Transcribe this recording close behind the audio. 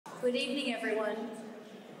Good evening, everyone.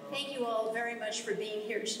 Thank you all very much for being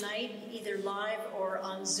here tonight, either live or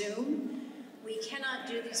on Zoom. We cannot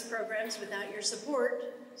do these programs without your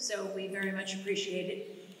support, so we very much appreciate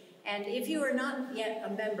it. And if you are not yet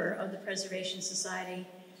a member of the Preservation Society,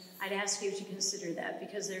 I'd ask you to consider that,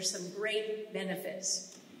 because there's some great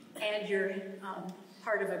benefits, and you're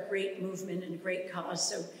part of a great movement and a great cause,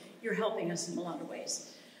 so you're helping us in a lot of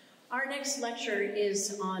ways. Our next lecture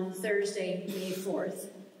is on Thursday, May 4th.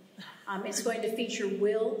 It's going to feature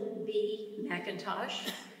Will B.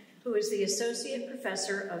 McIntosh, who is the Associate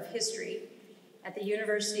Professor of History at the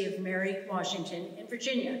University of Mary Washington in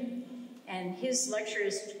Virginia. And his lecture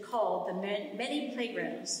is called The Many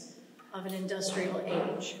Playgrounds of an Industrial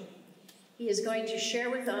Age. He is going to share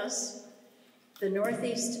with us the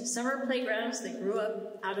Northeast summer playgrounds that grew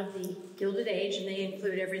up out of the Gilded Age, and they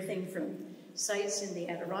include everything from sites in the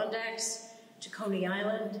Adirondacks to Coney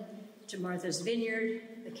Island to Martha's Vineyard,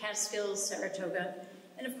 the Catskills, Saratoga,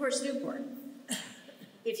 and of course Newport.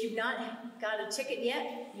 If you've not got a ticket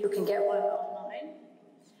yet, you can get one online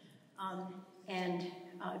and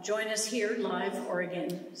join us here live or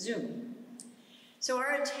again Zoom. So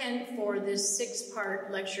our intent for this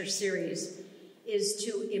 6-part lecture series is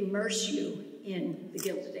to immerse you in the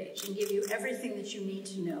Gilded Age and give you everything that you need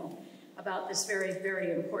to know about this very,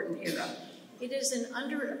 very important era. It is an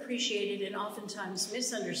underappreciated and oftentimes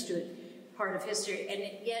misunderstood part of history, and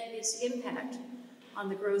yet its impact on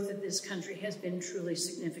the growth of this country has been truly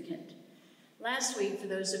significant. Last week, for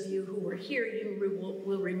those of you who were here, you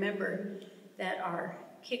will remember that our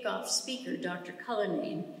kickoff speaker, Dr.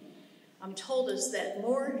 Cullinane, told us that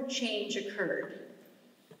more change occurred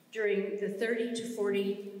during the 30 to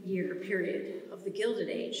 40 year period of the Gilded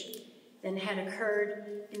Age than had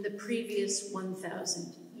occurred in the previous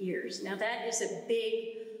 1,000 years. Now that is a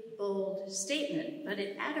big, bold statement, but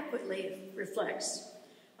it adequately reflects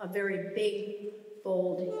a very big,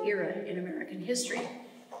 bold era in American history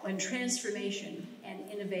when transformation and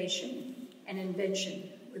innovation and invention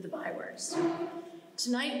were the bywords.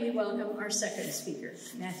 Tonight we welcome our second speaker,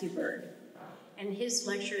 Matthew Bird, and his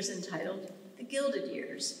lecture is entitled The Gilded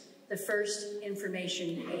Years, the First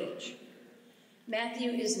Information Age.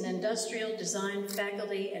 Matthew is an industrial design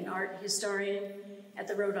faculty and art historian at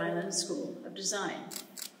the Rhode Island School of Design.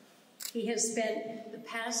 He has spent the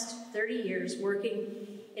past 30 years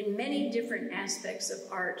working in many different aspects of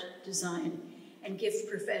art, design, and gift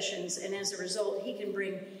professions, and as a result, he can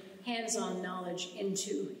bring hands-on knowledge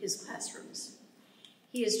into his classrooms.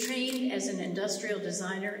 He is trained as an industrial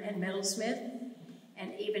designer and metalsmith,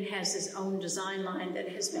 and even has his own design line that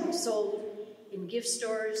has been sold in gift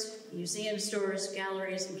stores, museum stores,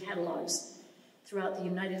 galleries, and catalogs throughout the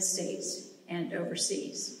United States and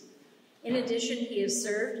overseas. In addition, he has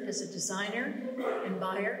served as a designer and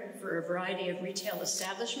buyer for a variety of retail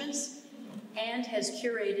establishments and has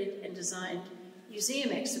curated and designed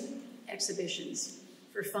museum exhibitions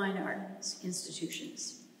for fine arts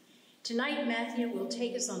institutions. Tonight, Matthew will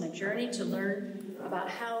take us on a journey to learn about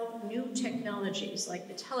how new technologies like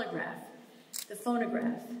the telegraph, the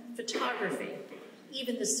phonograph, photography,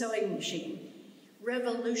 even the sewing machine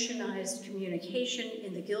revolutionized communication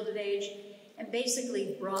in the Gilded Age and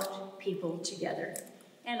basically brought people together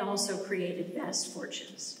and also created vast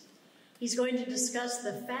fortunes. He's going to discuss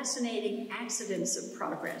the fascinating accidents of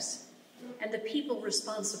progress and the people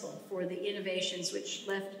responsible for the innovations which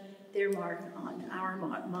left their mark on our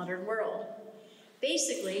modern world.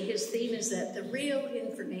 Basically, his theme is that the real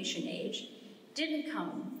information age didn't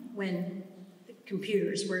come when the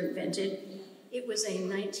computers were invented. It was a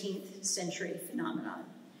 19th century phenomenon.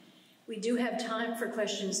 We do have time for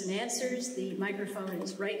questions and answers. The microphone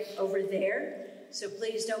is right over there, so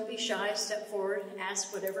please don't be shy. Step forward,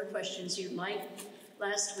 ask whatever questions you'd like.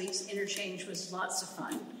 Last week's interchange was lots of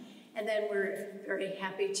fun. And then we're very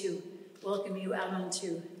happy to welcome you out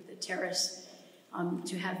onto the terrace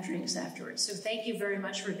to have drinks afterwards. So thank you very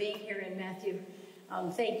much for being here, and Matthew,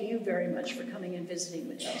 thank you very much for coming and visiting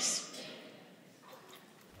with us.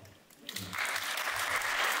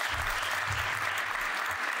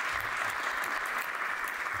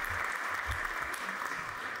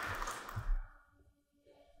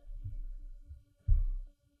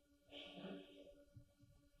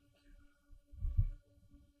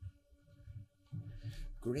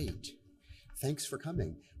 Great. Thanks for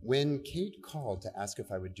coming. When Kate called to ask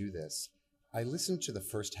if I would do this, I listened to the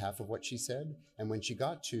first half of what she said, and when she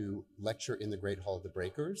got to lecture in the Great Hall of the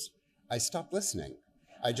Breakers, I stopped listening.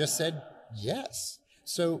 I just said yes.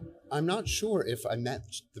 So I'm not sure if I met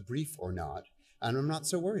the brief or not, and I'm not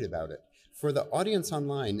so worried about it. For the audience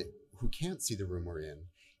online who can't see the room we're in,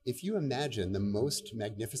 If you imagine the most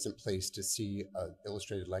magnificent place to see an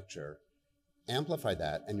illustrated lecture, amplify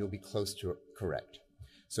that and you'll be close to correct.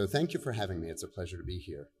 So thank you for having me. It's a pleasure to be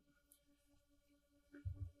here.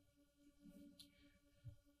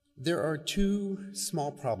 There are two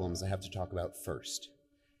small problems I have to talk about first.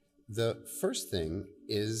 The first thing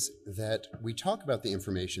is that we talk about the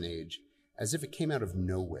information age as if it came out of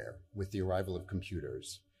nowhere with the arrival of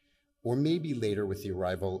computers, or maybe later with the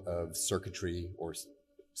arrival of circuitry or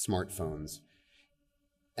smartphones.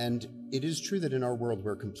 And it is true that in our world,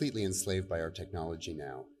 we're completely enslaved by our technology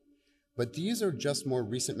now. But these are just more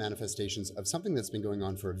recent manifestations of something that's been going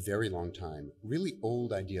on for a very long time, really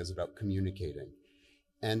old ideas about communicating.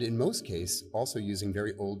 And in most cases, also using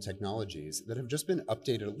very old technologies that have just been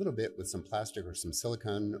updated a little bit with some plastic or some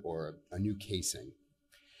silicone or a new casing.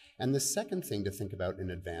 And the second thing to think about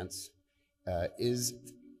in advance is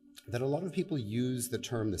that a lot of people use the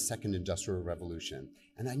term the second industrial revolution,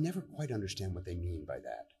 and I never quite understand what they mean by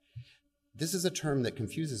that. This is a term that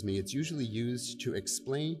confuses me. It's usually used to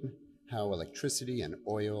explain how electricity and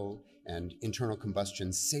oil and internal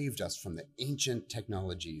combustion saved us from the ancient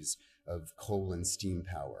technologies of coal and steam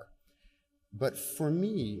power. But for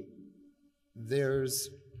me, there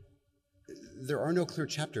are no clear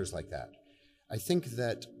chapters like that. I think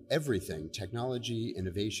that everything, technology,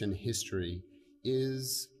 innovation, history,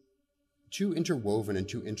 is too interwoven and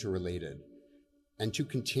too interrelated and too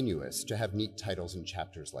continuous to have neat titles and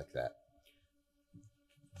chapters like that.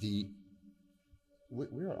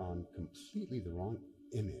 We're on completely the wrong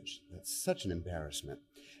image. That's such an embarrassment.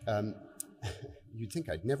 You'd think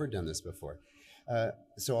I'd never done this before.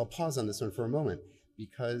 So I'll pause on this one for a moment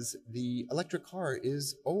because the electric car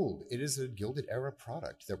is old. It is a Gilded Era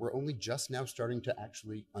product that we're only just now starting to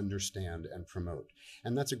actually understand and promote.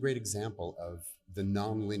 And that's a great example of the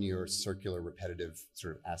nonlinear, circular, repetitive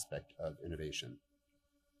sort of aspect of innovation.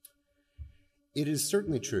 It is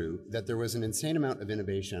certainly true that there was an insane amount of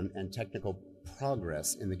innovation and technical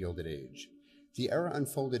progress in the Gilded Age. The era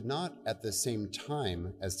unfolded not at the same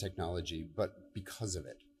time as technology, but because of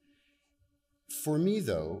it. For me,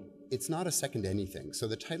 though, it's not a second anything, so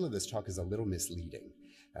the title of this talk is a little misleading.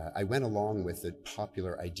 I went along with the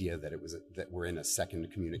popular idea that that we're in a second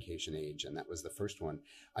communication age, and that was the first one.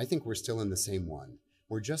 I think we're still in the same one.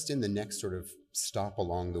 We're just in the next sort of stop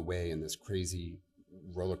along the way in this crazy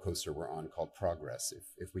roller coaster we're on called progress,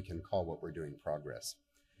 if we can call what we're doing progress.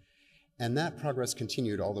 And that progress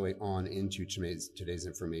continued all the way on into today's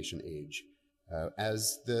information age,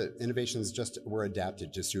 as the innovations just were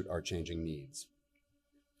adapted to suit our changing needs.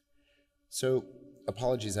 So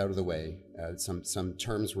apologies out of the way, some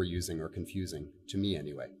terms we're using are confusing, to me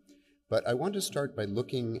anyway. But I want to start by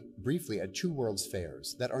looking briefly at two World's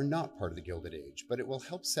Fairs that are not part of the Gilded Age, but it will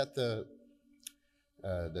help set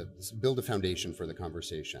build a foundation for the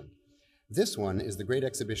conversation. This one is the Great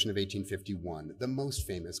Exhibition of 1851, the most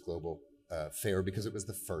famous global fair because it was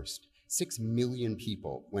the first. 6 million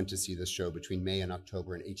people went to see this show between May and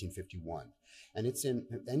October in 1851. And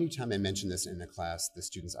anytime I mention this in a class, the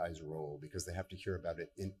students' eyes roll because they have to hear about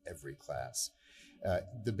it in every class.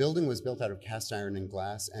 The building was built out of cast iron and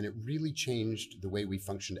glass, and it really changed the way we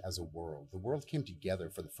functioned as a world. The world came together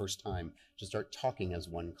for the first time to start talking as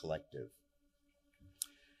one collective.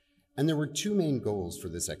 And there were two main goals for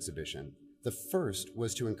this exhibition. The first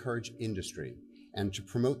was to encourage industry and to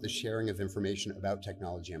promote the sharing of information about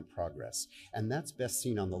technology and progress. And that's best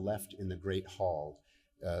seen on the left in the Great Hall,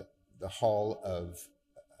 the Hall of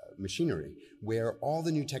Machinery, where all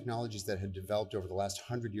the new technologies that had developed over the last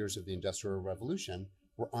 100 years of the Industrial Revolution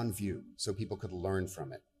were on view, so people could learn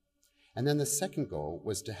from it. And then the second goal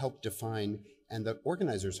was to help define, and the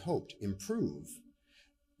organizers hoped, improve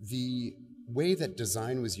the way that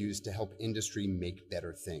design was used to help industry make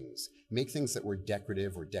better things, make things that were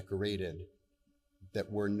decorative or decorated, that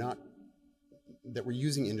were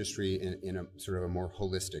using industry in a sort of a more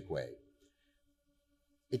holistic way.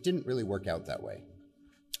 It didn't really work out that way.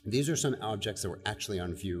 These are some objects that were actually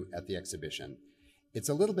on view at the exhibition. It's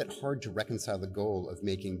a little bit hard to reconcile the goal of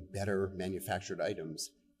making better manufactured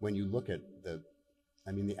items when you look at the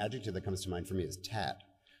adjective that comes to mind for me is tat,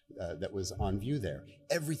 that was on view there.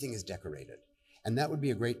 Everything is decorated. And that would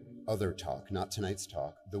be a great other talk, not tonight's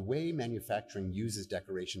talk, the way manufacturing uses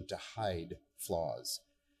decoration to hide flaws.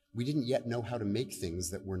 We didn't yet know how to make things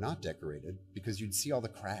that were not decorated because you'd see all the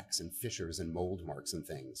cracks and fissures and mold marks and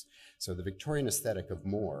things. So the Victorian aesthetic of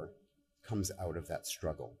more comes out of that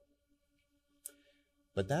struggle.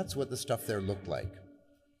 But that's what the stuff there looked like.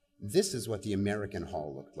 This is what the American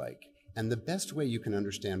Hall looked like. And the best way you can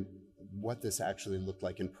understand what this actually looked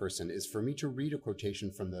like in person is for me to read a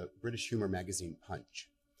quotation from the British humor magazine Punch.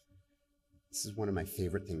 This is one of my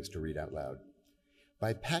favorite things to read out loud.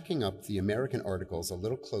 By packing up the American articles a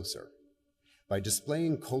little closer, by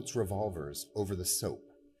displaying Colt's revolvers over the soap,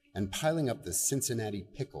 and piling up the Cincinnati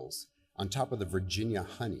pickles on top of the Virginia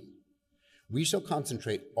honey, we shall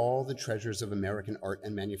concentrate all the treasures of American art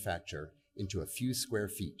and manufacture into a few square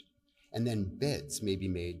feet, and then beds may be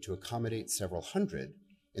made to accommodate several hundred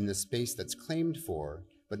in the space that's claimed for,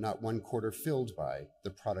 but not 1/4 filled by,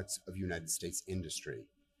 the products of United States industry.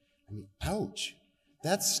 I mean, ouch.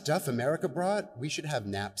 That stuff America brought, we should have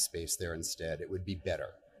nap space there instead. It would be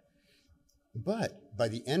better. But by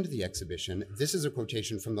the end of the exhibition, this is a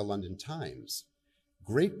quotation from the London Times.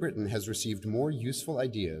 Great Britain has received more useful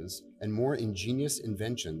ideas and more ingenious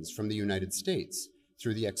inventions from the United States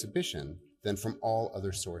through the exhibition than from all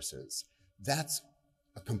other sources. That's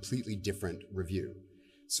a completely different review.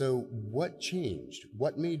 So what changed?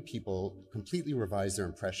 What made people completely revise their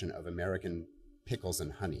impression of American pickles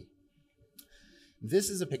and honey? This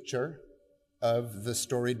is a picture of the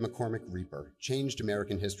storied McCormick Reaper. Changed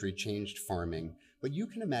American history, changed farming, but you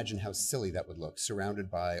can imagine how silly that would look,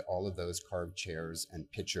 surrounded by all of those carved chairs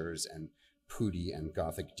and pitchers and Pooty and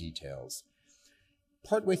Gothic details.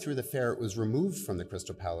 Partway through the fair, it was removed from the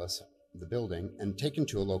Crystal Palace, the building, and taken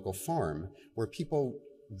to a local farm where people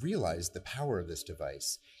realized the power of this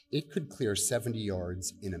device. It could clear 70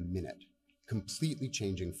 yards in a minute, completely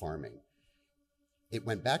changing farming. It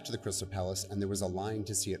went back to the Crystal Palace, and there was a line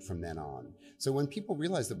to see it from then on. So when people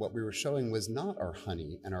realized that what we were showing was not our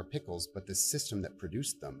honey and our pickles, but the system that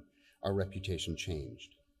produced them, our reputation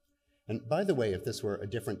changed. And by the way, if this were a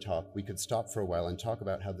different talk, we could stop for a while and talk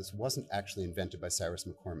about how this wasn't actually invented by Cyrus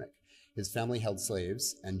McCormick. His family held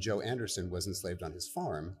slaves, and Joe Anderson was enslaved on his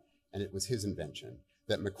farm, and it was his invention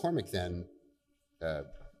that McCormick then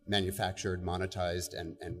manufactured, monetized,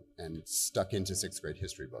 and stuck into 6th grade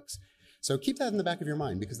history books. So keep that in the back of your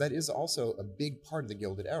mind, because that is also a big part of the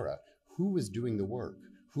Gilded Era. Who was doing the work?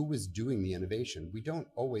 Who was doing the innovation? We don't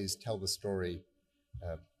always tell the story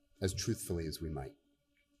as truthfully as we might.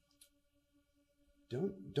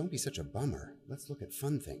 Don't be such a bummer. Let's look at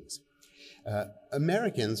fun things.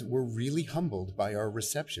 Americans were really humbled by our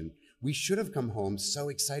reception. We should have come home so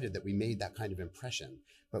excited that we made that kind of impression,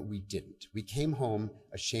 but we didn't. We came home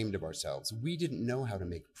ashamed of ourselves. We didn't know how to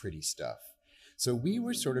make pretty stuff. So we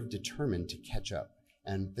were sort of determined to catch up.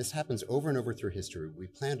 And this happens over and over through history. We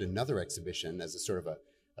planned another exhibition as a sort of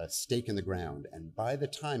a stake in the ground. And by the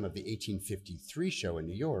time of the 1853 show in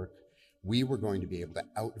New York, we were going to be able to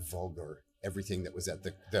out-vulgar everything that was at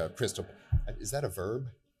the Crystal. Is that a verb?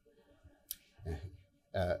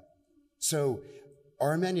 So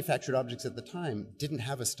our manufactured objects at the time didn't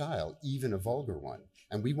have a style, even a vulgar one.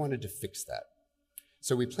 And we wanted to fix that.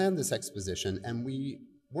 So we planned this exposition, and we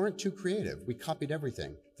weren't too creative. We copied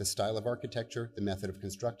everything: the style of architecture, the method of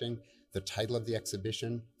constructing, the title of the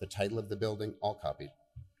exhibition, the title of the building, all copied.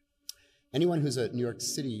 Anyone who's a New York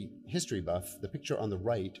City history buff, the picture on the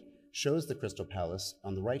right shows the Crystal Palace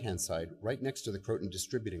on the right-hand side, right next to the Croton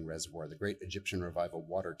Distributing Reservoir, the great Egyptian Revival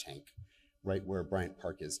water tank, right where Bryant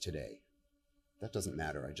Park is today. That doesn't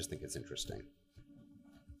matter, I just think it's interesting.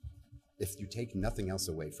 If you take nothing else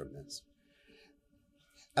away from this.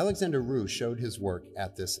 Alexander Roux showed his work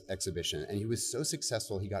at this exhibition, and he was so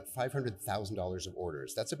successful he got $500,000 of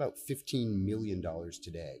orders. That's about $15 million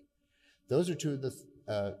today. Those are two of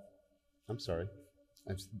the, I'm sorry.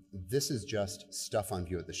 This is just stuff on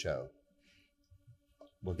view at the show.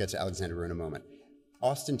 We'll get to Alexander Roux in a moment.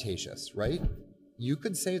 Ostentatious, right? You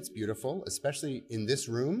could say it's beautiful, especially in this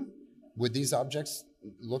room. Would these objects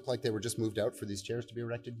look like they were just moved out for these chairs to be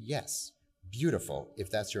erected? Yes, beautiful, if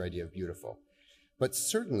that's your idea of beautiful. But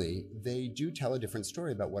certainly, they do tell a different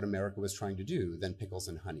story about what America was trying to do than pickles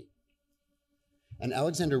and honey. And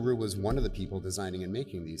Alexander Roux was one of the people designing and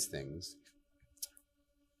making these things.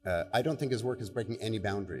 I don't think his work is breaking any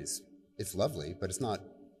boundaries. It's lovely, but it's not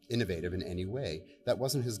innovative in any way. That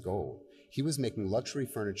wasn't his goal. He was making luxury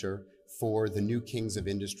furniture for the new kings of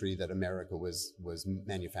industry that America was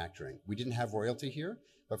manufacturing. We didn't have royalty here,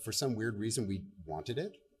 but for some weird reason, we wanted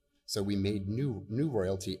it. So we made new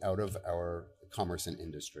royalty out of our commerce and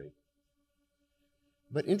industry.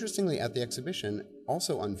 But interestingly, at the exhibition,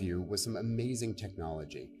 also on view was some amazing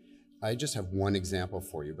technology. I just have one example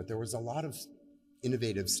for you, but there was a lot of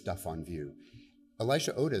innovative stuff on view.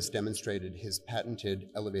 Elisha Otis demonstrated his patented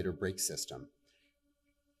elevator brake system.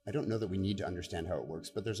 I don't know that we need to understand how it works,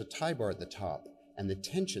 but there's a tie bar at the top, and the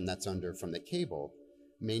tension that's under from the cable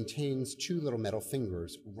maintains two little metal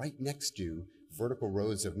fingers right next to vertical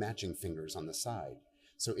rows of matching fingers on the side.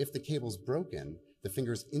 So if the cable's broken, the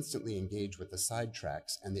fingers instantly engage with the side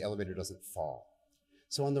tracks and the elevator doesn't fall.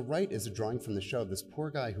 So on the right is a drawing from the show of this poor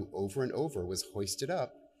guy who over and over was hoisted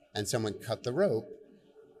up and someone cut the rope.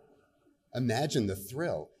 Imagine the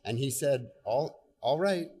thrill. And he said, all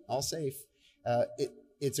right, all safe.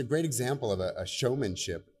 It's a great example of a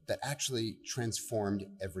showmanship that actually transformed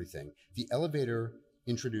everything. The elevator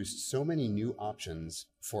introduced so many new options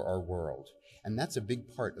for our world, and that's a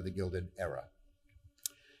big part of the Gilded Era.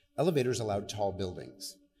 Elevators allowed tall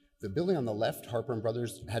buildings. The building on the left, Harper and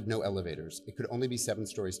Brothers, had no elevators. It could only be 7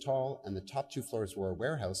 stories tall, and the top 2 floors were a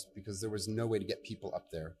warehouse because there was no way to get people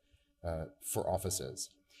up there for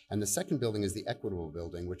offices. And the second building is the Equitable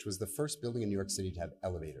Building, which was the first building in New York City to have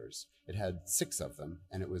elevators. It had 6 of them,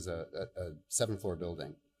 and it was a 7-floor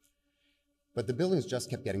building. But the buildings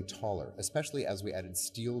just kept getting taller, especially as we added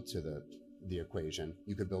steel to the equation.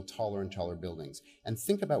 You could build taller and taller buildings. And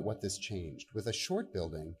think about what this changed. With a short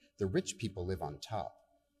building, the rich people live on top.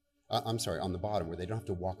 On the bottom, where they don't have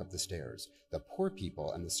to walk up the stairs. The poor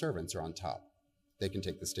people and the servants are on top. They can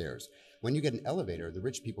take the stairs. When you get an elevator, the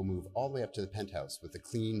rich people move all the way up to the penthouse with the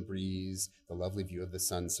clean breeze, the lovely view of the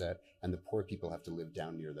sunset, and the poor people have to live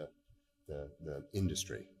down near the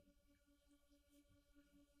industry.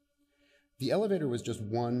 The elevator was just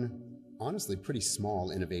one, honestly, pretty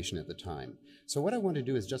small innovation at the time. So what I want to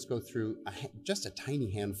do is just go through just a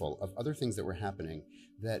tiny handful of other things that were happening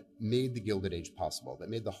that made the Gilded Age possible, that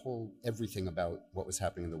made everything about what was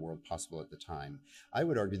happening in the world possible at the time. I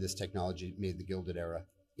would argue this technology made the Gilded Era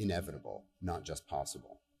inevitable, not just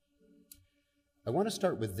possible. I want to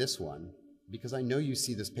start with this one because I know you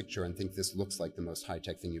see this picture and think this looks like the most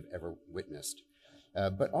high-tech thing you've ever witnessed.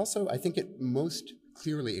 But also, I think it most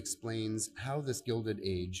clearly explains how this Gilded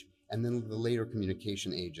Age and then the later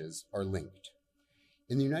communication ages are linked.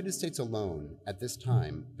 In the United States alone, at this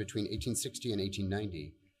time, between 1860 and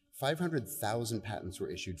 1890, 500,000 patents were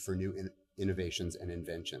issued for new innovations and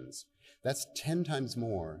inventions. That's 10 times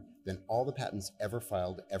more than all the patents ever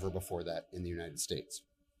filed ever before that in the United States.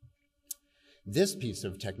 This piece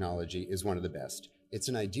of technology is one of the best. It's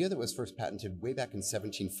an idea that was first patented way back in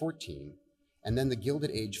 1714, and then the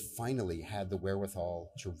Gilded Age finally had the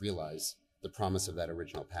wherewithal to realize the promise of that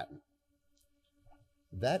original patent.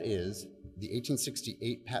 That is the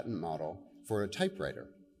 1868 patent model for a typewriter,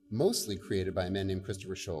 mostly created by a man named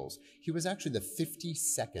Christopher Sholes. He was actually the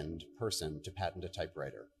 52nd person to patent a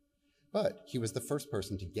typewriter, but he was the first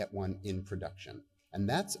person to get one in production. And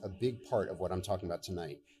that's a big part of what I'm talking about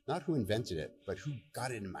tonight. Not who invented it, but who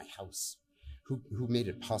got it in my house, who made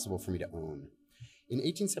it possible for me to own. In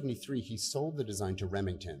 1873, he sold the design to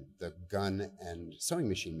Remington, the gun and sewing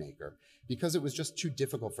machine maker, because it was just too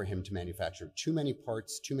difficult for him to manufacture. Too many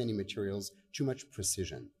parts, too many materials, too much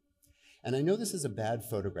precision. And I know this is a bad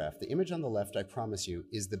photograph. The image on the left, I promise you,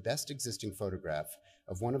 is the best existing photograph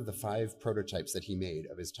of one of the 5 prototypes that he made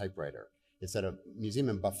of his typewriter. It's at a museum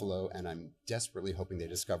in Buffalo, and I'm desperately hoping they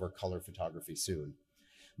discover color photography soon.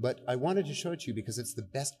 But I wanted to show it to you because it's the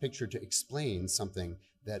best picture to explain something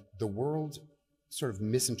that the world sort of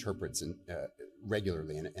misinterprets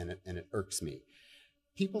regularly, and it irks me.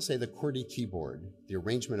 People say the QWERTY keyboard, the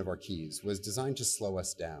arrangement of our keys, was designed to slow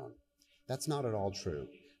us down. That's not at all true.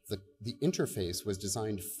 The interface was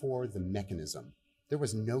designed for the mechanism. There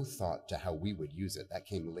was no thought to how we would use it. That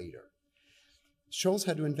came later. Sholes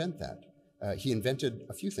had to invent that. He invented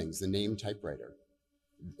a few things, the name typewriter.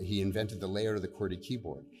 He invented the layout of the QWERTY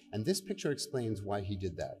keyboard. And this picture explains why he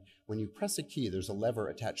did that. When you press a key, there's a lever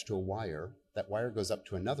attached to a wire. That wire goes up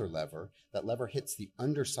to another lever. That lever hits the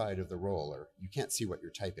underside of the roller. You can't see what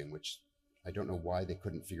you're typing, which I don't know why they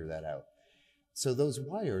couldn't figure that out. So those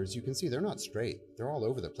wires, you can see they're not straight. They're all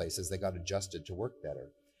over the place as they got adjusted to work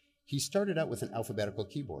better. He started out with an alphabetical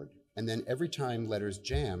keyboard, and then every time letters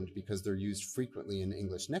jammed, because they're used frequently in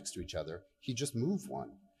English next to each other, he just moved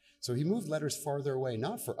one. So he moved letters farther away,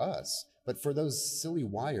 not for us, but for those silly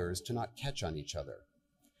wires to not catch on each other.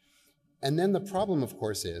 And then the problem, of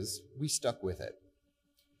course, is we stuck with it.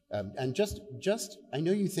 And I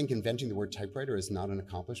know you think inventing the word typewriter is not an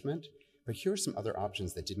accomplishment, but here are some other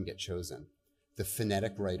options that didn't get chosen. The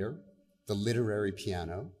phonetic writer, the literary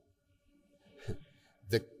piano,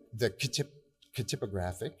 the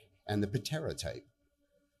typographic, and the pterotype.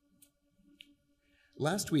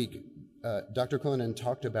 Last week, Dr. Cullinan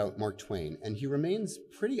talked about Mark Twain, and he remains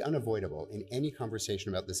pretty unavoidable in any conversation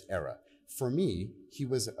about this era. For me, he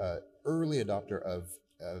was an early adopter of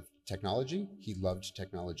technology. He loved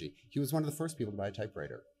technology. He was one of the first people to buy a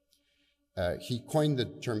typewriter. He coined the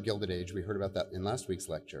term Gilded Age. We heard about that in last week's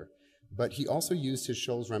lecture. But he also used his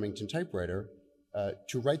Sholes Remington typewriter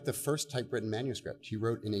to write the first typewritten manuscript. He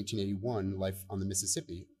wrote in 1881, Life on the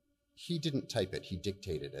Mississippi. He didn't type it, he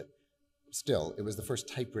dictated it. Still, it was the first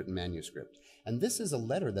typewritten manuscript. And this is a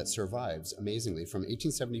letter that survives, amazingly, from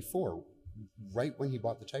 1874, right when he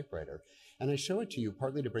bought the typewriter. And I show it to you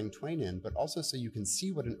partly to bring Twain in, but also so you can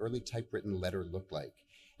see what an early typewritten letter looked like.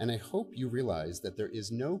 And I hope you realize that there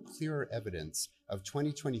is no clearer evidence of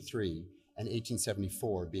 2023 and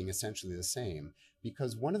 1874 being essentially the same,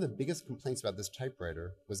 because one of the biggest complaints about this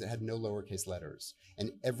typewriter was it had no lowercase letters,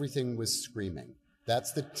 and everything was screaming.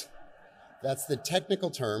 That's the technical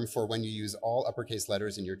term for when you use all uppercase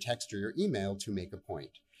letters in your text or your email to make a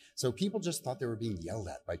point. So people just thought they were being yelled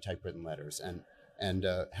at by typewritten letters. And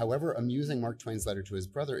however amusing Mark Twain's letter to his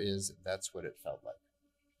brother is, that's what it felt like.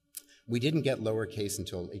 We didn't get lowercase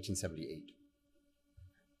until 1878.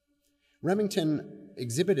 Remington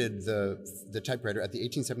exhibited the typewriter at the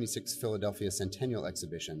 1876 Philadelphia Centennial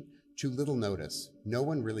Exhibition to little notice. No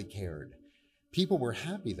one really cared. People were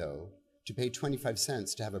happy, though, to pay 25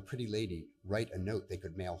 cents to have a pretty lady write a note they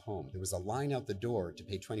could mail home. There was a line out the door to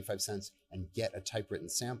pay 25 cents and get a typewritten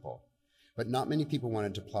sample. But not many people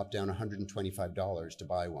wanted to plop down $125 to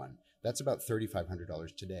buy one. That's about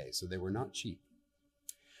 $3,500 today, so they were not cheap.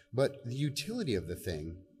 But the utility of the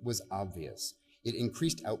thing was obvious. It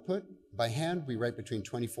increased output. By hand, we write between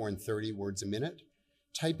 24 and 30 words a minute.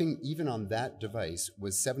 Typing, even on that device,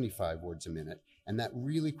 was 75 words a minute, and that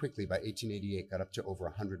really quickly, by 1888, got up to over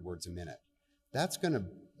 100 words a minute. That's going to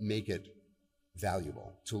make it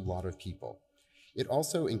valuable to a lot of people. It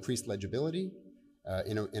also increased legibility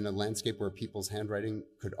in a landscape where people's handwriting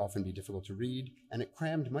could often be difficult to read, and it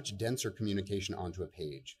crammed much denser communication onto a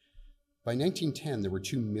page. By 1910, there were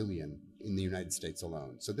 2 million in the United States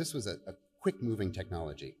alone, so this was a quick-moving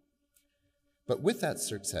technology. But with that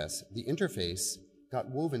success, the interface got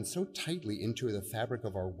woven so tightly into the fabric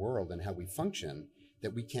of our world and how we function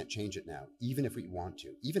that we can't change it now, even if we want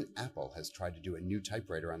to. Even Apple has tried to do a new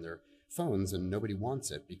typewriter on their phones, and nobody wants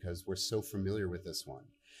it because we're so familiar with this one.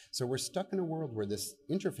 So we're stuck in a world where this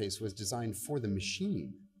interface was designed for the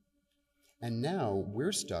machine. And now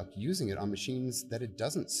we're stuck using it on machines that it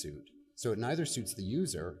doesn't suit. So it neither suits the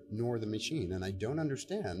user nor the machine. And I don't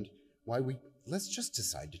understand why let's just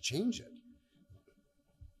decide to change it.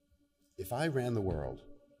 If I ran the world.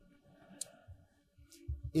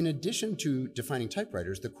 In addition to defining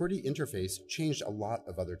typewriters, the QWERTY interface changed a lot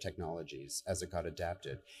of other technologies as it got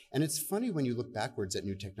adapted. And it's funny when you look backwards at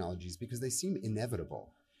new technologies because they seem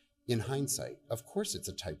inevitable. In hindsight, of course it's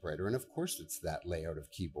a typewriter, and of course it's that layout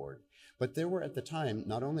of keyboard. But there were at the time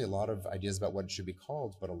not only a lot of ideas about what it should be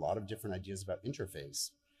called, but a lot of different ideas about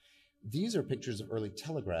interface. These are pictures of early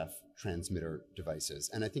telegraph transmitter devices,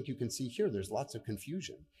 and I think you can see here there's lots of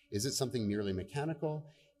confusion. Is it something merely mechanical?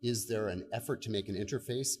 Is there an effort to make an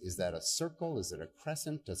interface? Is that a circle? Is it a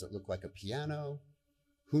crescent? Does it look like a piano?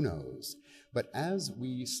 Who knows? But as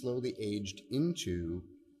we slowly aged into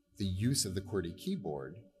the use of the QWERTY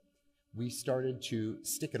keyboard, we started to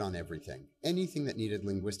stick it on everything. Anything that needed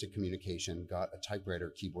linguistic communication got a typewriter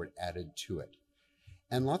keyboard added to it.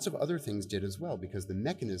 And lots of other things did as well, because the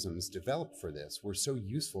mechanisms developed for this were so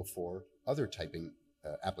useful for other typing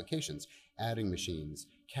applications, adding machines,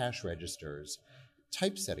 cash registers,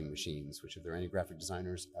 typesetting machines, which if there are any graphic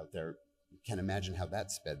designers out there can imagine how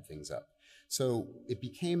that sped things up. So it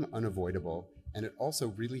became unavoidable, and it also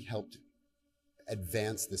really helped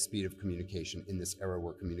advance the speed of communication in this era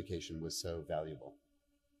where communication was so valuable.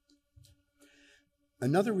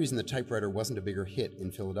 Another reason the typewriter wasn't a bigger hit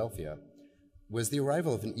in Philadelphia was the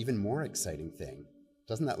arrival of an even more exciting thing.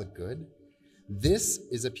 Doesn't that look good? This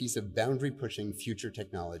is a piece of boundary-pushing future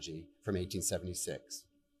technology from 1876.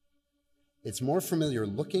 It's more familiar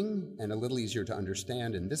looking and a little easier to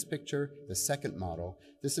understand in this picture, the second model.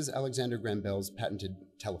 This is Alexander Graham Bell's patented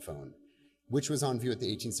telephone, which was on view at the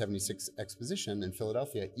 1876 exposition in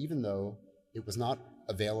Philadelphia, even though it was not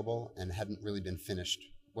available and hadn't really been finished,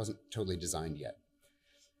 wasn't totally designed yet.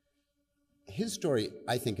 His story,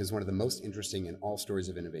 I think, is one of the most interesting in all stories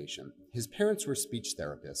of innovation. His parents were speech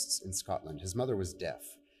therapists in Scotland. His mother was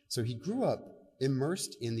deaf. So he grew up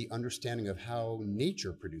immersed in the understanding of how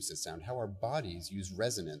nature produces sound, how our bodies use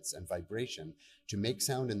resonance and vibration to make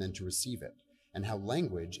sound and then to receive it, and how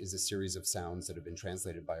language is a series of sounds that have been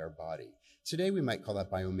translated by our body. Today, we might call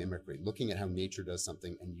that biomimicry, looking at how nature does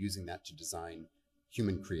something and using that to design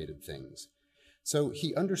human-created things. So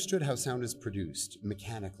he understood how sound is produced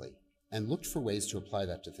mechanically and looked for ways to apply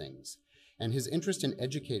that to things. And his interest in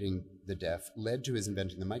educating the deaf led to his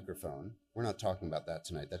inventing the microphone. We're not talking about that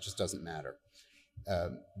tonight. That just doesn't matter.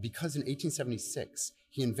 Because in 1876,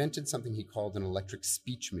 he invented something he called an electric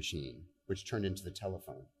speech machine, which turned into the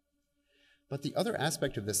telephone. But the other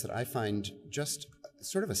aspect of this that I find just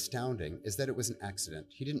sort of astounding is that it was an accident.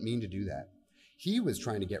 He didn't mean to do that. He was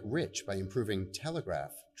trying to get rich by improving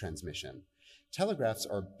telegraph transmission. Telegraphs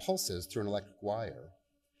are pulses through an electric wire,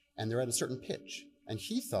 and they're at a certain pitch. And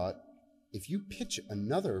he thought, if you pitch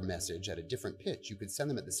another message at a different pitch, you could send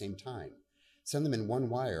them at the same time. Send them in one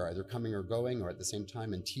wire, either coming or going or at the same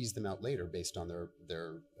time, and tease them out later based on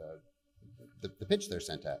the pitch they're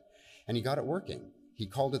sent at. And he got it working. He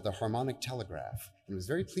called it the harmonic telegraph and was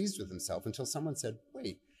very pleased with himself until someone said,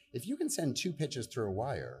 wait, if you can send 2 pitches through a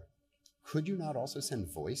wire, could you not also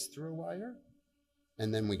send voice through a wire?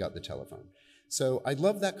 And then we got the telephone. So I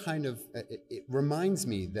love that kind of, it reminds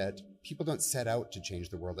me that people don't set out to change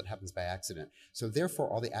the world, it happens by accident. So therefore,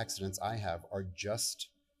 all the accidents I have are just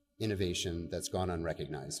innovation that's gone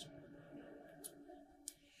unrecognized.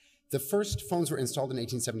 The first phones were installed in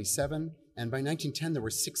 1877, and by 1910, there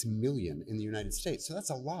were 6 million in the United States. So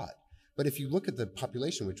that's a lot. But if you look at the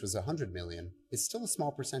population, which was 100 million, it's still a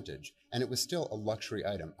small percentage, and it was still a luxury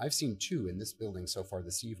item. I've seen 2 in this building so far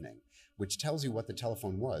this evening, which tells you what the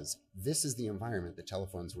telephone was. This is the environment that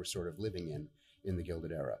telephones were sort of living in the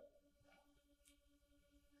Gilded Era.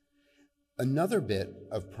 Another bit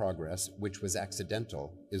of progress, which was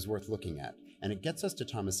accidental, is worth looking at, and it gets us to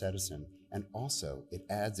Thomas Edison, and also it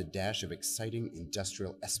adds a dash of exciting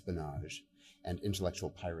industrial espionage and intellectual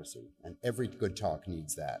piracy, and every good talk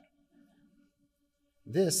needs that.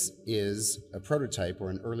 This is a prototype or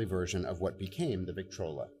an early version of what became the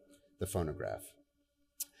Victrola, the phonograph.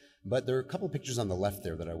 But there are a couple pictures on the left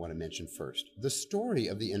there that I want to mention first. The story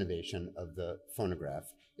of the innovation of the phonograph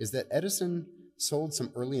is that Edison sold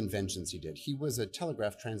some early inventions he did. He was a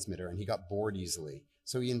telegraph transmitter and he got bored easily.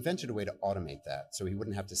 So he invented a way to automate that so he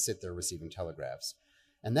wouldn't have to sit there receiving telegraphs.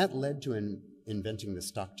 And that led to inventing the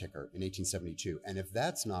stock ticker in 1872. And if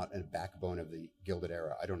that's not a backbone of the Gilded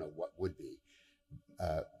Era, I don't know what would be.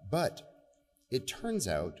 But it turns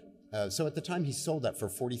out, so at the time he sold that for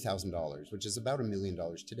 $40,000, which is about $1 million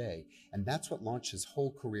today, and that's what launched his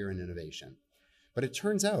whole career in innovation. But it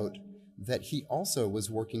turns out that he also was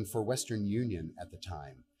working for Western Union at the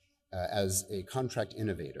time as a contract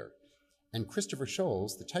innovator. And Christopher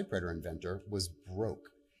Sholes, the typewriter inventor, was broke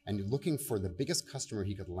and looking for the biggest customer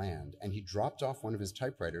he could land, and he dropped off one of his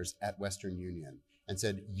typewriters at Western Union and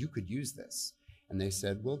said, you could use this. And they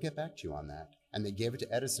said, we'll get back to you on that. And they gave it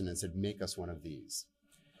to Edison and said, make us one of these.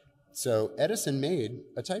 So Edison made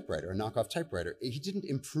a typewriter, a knockoff typewriter. He didn't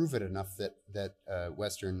improve it enough that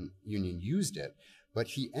Western Union used it, but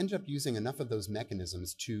he ended up using enough of those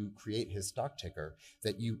mechanisms to create his stock ticker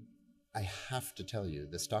that I have to tell you,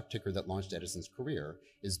 the stock ticker that launched Edison's career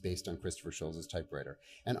is based on Christopher Sholes' typewriter.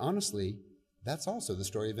 And honestly, that's also the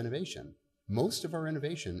story of innovation. Most of our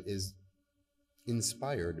innovation is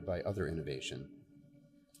inspired by other innovation.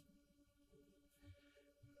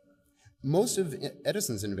 Most of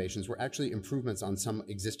Edison's innovations were actually improvements on some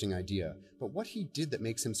existing idea, but what he did that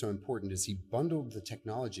makes him so important is he bundled the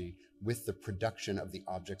technology with the production of the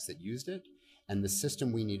objects that used it and the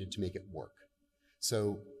system we needed to make it work.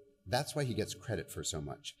 So that's why he gets credit for so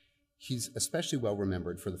much. He's especially well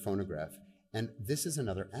remembered for the phonograph, and this is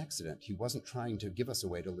another accident. He wasn't trying to give us a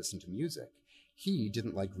way to listen to music. He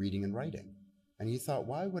didn't like reading and writing. And he thought,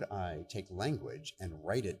 why would I take language and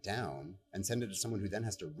write it down and send it to someone who then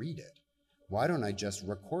has to read it? Why don't I just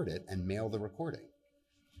record it and mail the recording?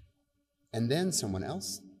 And then someone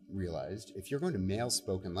else realized, if you're going to mail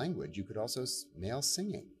spoken language, you could also mail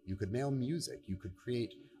singing. You could mail music. You could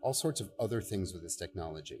create all sorts of other things with this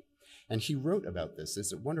technology. And he wrote about this.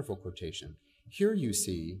 It's a wonderful quotation. Here you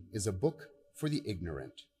see is a book for the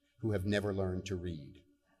ignorant who have never learned to read.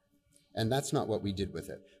 And that's not what we did with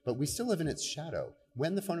it. But we still live in its shadow.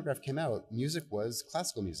 When the phonograph came out, music was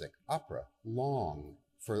classical music, opera, long,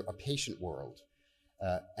 for a patient world.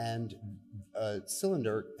 And a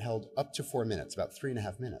cylinder held up to 4 minutes, about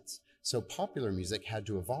 3.5 minutes. So popular music had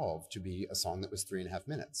to evolve to be a song that was 3.5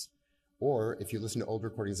 minutes. Or if you listen to old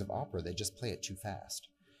recordings of opera, they just play it too fast.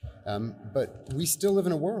 But we still live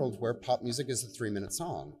in a world where pop music is a 3-minute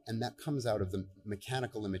song, and that comes out of the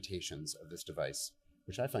mechanical limitations of this device,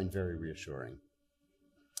 which I find very reassuring.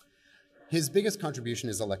 His biggest contribution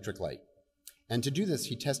is electric light. And to do this,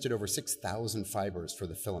 he tested over 6,000 fibers for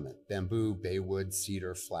the filament: bamboo, baywood,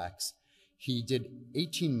 cedar, flax. He did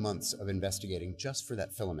 18 months of investigating just for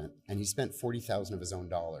that filament, and he spent $40,000 of his own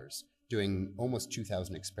dollars doing almost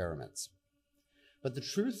 2,000 experiments. But the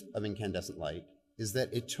truth of incandescent light is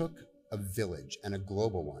that it took a village, and a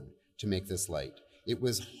global one, to make this light. It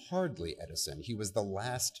was hardly Edison. He was the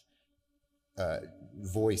last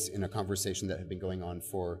voice in a conversation that had been going on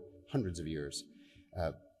for hundreds of years.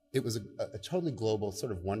 It was a totally global,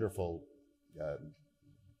 sort of wonderful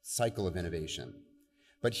cycle of innovation.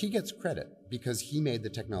 But he gets credit because he made the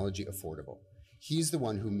technology affordable. He's the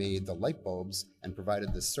one who made the light bulbs and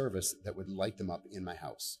provided the service that would light them up in my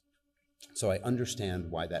house. So I understand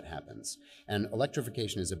why that happens. And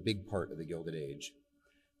electrification is a big part of the Gilded Age.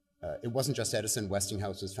 It wasn't just Edison.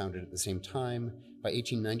 Westinghouse was founded at the same time. By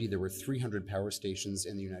 1890, there were 300 power stations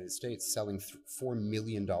in the United States selling $4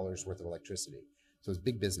 million worth of electricity. So it's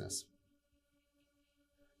big business.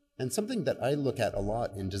 And something that I look at a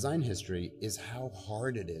lot in design history is how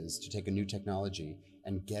hard it is to take a new technology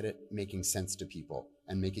and get it making sense to people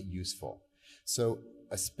and make it useful. So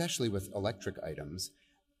especially with electric items,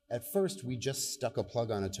 at first we just stuck a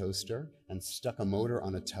plug on a toaster and stuck a motor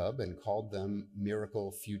on a tub and called them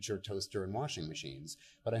miracle future toaster and washing machines.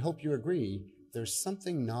 But I hope you agree there's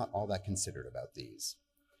something not all that considered about these.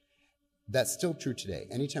 That's still true today.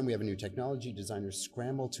 Anytime we have a new technology, designers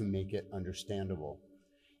scramble to make it understandable.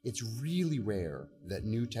 It's really rare that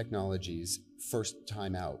new technologies, first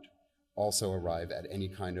time out, also arrive at any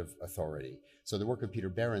kind of authority. So the work of Peter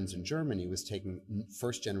Behrens in Germany was taking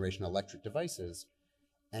first generation electric devices,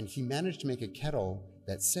 and he managed to make a kettle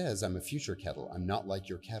that says, I'm a future kettle. I'm not like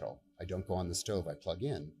your kettle. I don't go on the stove, I plug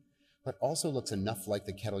in. But also looks enough like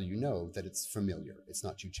the kettle you know that it's familiar. It's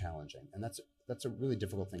not too challenging. And that's a really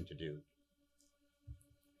difficult thing to do.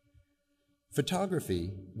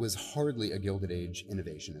 Photography was hardly a Gilded Age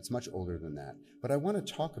innovation. It's much older than that. But I want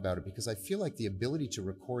to talk about it because I feel like the ability to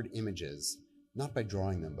record images, not by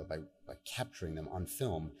drawing them, but by capturing them on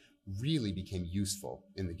film, really became useful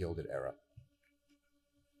in the Gilded Era.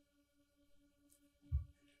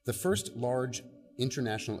 The first large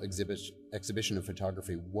international exhibition of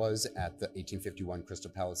photography was at the 1851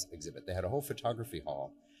 Crystal Palace exhibit. They had a whole photography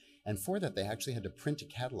hall. And for that, they actually had to print a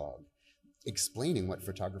catalog explaining what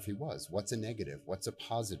photography was. What's a negative? What's a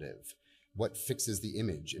positive? What fixes the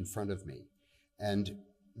image in front of me? And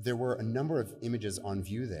there were a number of images on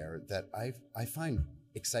view there that I find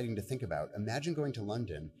exciting to think about. Imagine going to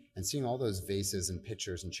London and seeing all those vases and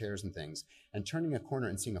pictures and chairs and things, and turning a corner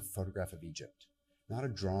and seeing a photograph of Egypt. Not a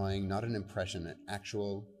drawing, not an impression, an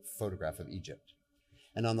actual photograph of Egypt.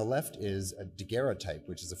 And on the left is a daguerreotype,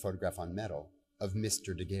 which is a photograph on metal of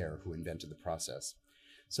Mr. Daguerre, who invented the process.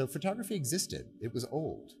 So photography existed, it was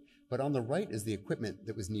old, but on the right is the equipment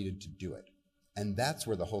that was needed to do it. And that's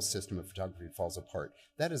where the whole system of photography falls apart.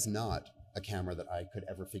 That is not a camera that I could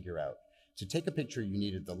ever figure out. To take a picture, you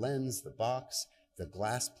needed the lens, the box, the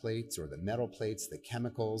glass plates or the metal plates, the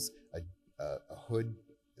chemicals, a hood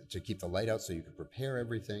to keep the light out so you could prepare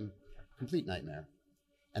everything. Complete nightmare.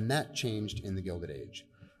 And that changed in the Gilded Age,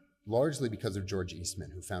 largely because of George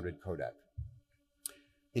Eastman, who founded Kodak.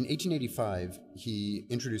 In 1885, he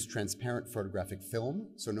introduced transparent photographic film,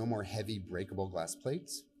 so no more heavy breakable glass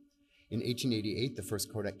plates. In 1888, the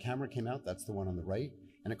first Kodak camera came out, that's the one on the right,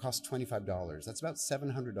 and it cost $25. That's about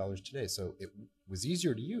 $700 today, so it was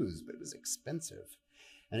easier to use, but it was expensive.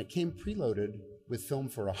 And it came preloaded with film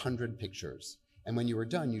for 100 pictures. And when you were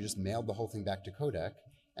done, you just mailed the whole thing back to Kodak,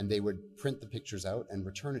 and they would print the pictures out and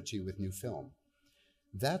return it to you with new film.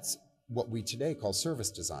 That's what we today call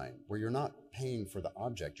service design, where you're not paying for the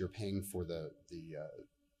object, you're paying for the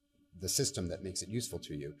system that makes it useful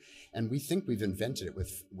to you. And we think we've invented it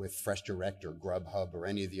with Fresh Direct or Grubhub or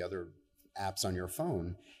any of the other apps on your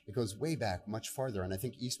phone. It goes way back, much farther. And I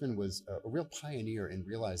think Eastman was a real pioneer in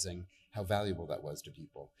realizing how valuable that was to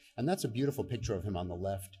people. And that's a beautiful picture of him on the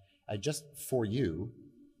left. I just, for you,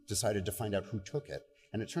 decided to find out who took it.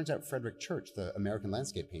 And it turns out Frederick Church, the American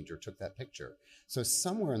landscape painter, took that picture. So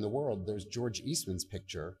somewhere in the world, there's George Eastman's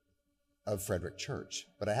picture of Frederick Church,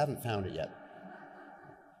 but I haven't found it yet.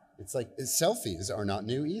 It's like selfies are not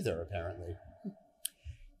new either, apparently.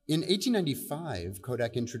 In 1895,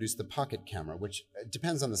 Kodak introduced the pocket camera, which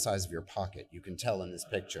depends on the size of your pocket. You can tell in this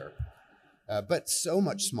picture, but so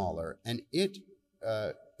much smaller. And it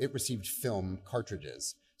received film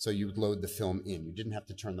cartridges. So you would load the film in. You didn't have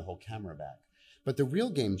to turn the whole camera back. But the real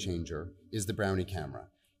game changer is the Brownie camera.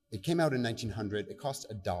 It came out in 1900. It cost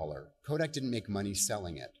 $1. Kodak didn't make money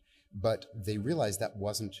selling it, but they realized that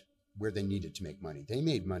wasn't where they needed to make money. They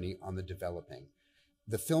made money on the developing.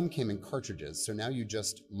 The film came in cartridges, so now you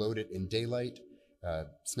just load it in daylight,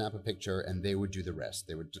 snap a picture, and they would do the rest.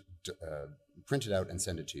 They would print it out and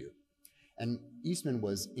send it to you. And Eastman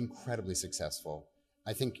was incredibly successful.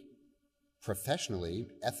 I think professionally,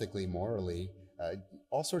 ethically, morally,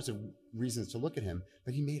 all sorts of reasons to look at him,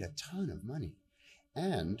 but he made a ton of money.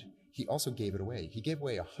 And he also gave it away. He gave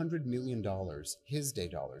away $100 million, his day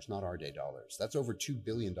dollars, not our day dollars. That's over $2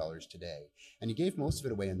 billion today. And he gave most of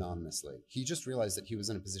it away anonymously. He just realized that he was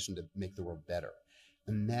in a position to make the world better.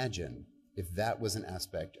 Imagine if that was an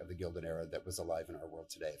aspect of the Gilded Era that was alive in our world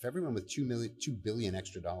today. If everyone with $2 billion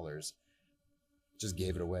extra dollars just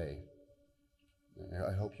gave it away.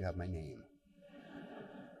 I hope you have my name.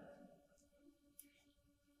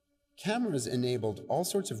 Cameras enabled all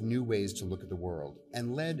sorts of new ways to look at the world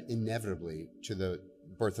and led inevitably to the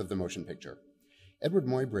birth of the motion picture. Edward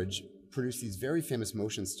Muybridge produced these very famous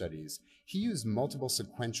motion studies. He used multiple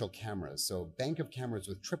sequential cameras, so a bank of cameras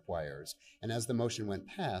with tripwires, and as the motion went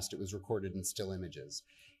past, it was recorded in still images.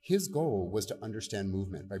 His goal was to understand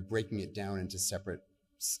movement by breaking it down into separate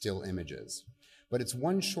still images. But it's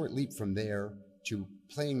one short leap from there to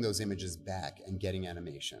playing those images back and getting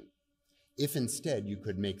animation. If instead you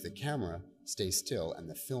could make the camera stay still and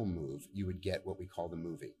the film move, you would get what we call the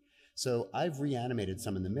movie. So I've reanimated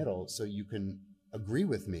some in the middle so you can agree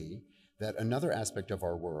with me that another aspect of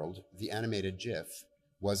our world, the animated GIF,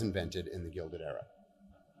 was invented in the Gilded Era.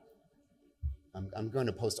 I'm going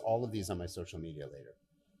to post all of these on my social media later.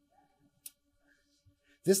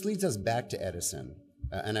 This leads us back to Edison.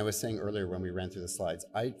 And I was saying earlier when we ran through the slides,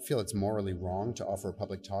 I feel it's morally wrong to offer a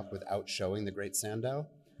public talk without showing the great Sandow.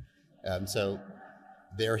 So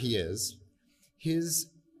there he is.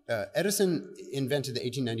 Edison invented the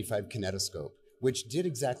 1895 kinetoscope, which did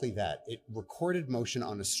exactly that. It recorded motion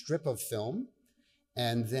on a strip of film,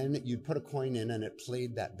 and then you'd put a coin in and it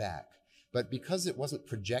played that back. But because it wasn't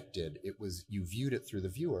projected, you viewed it through the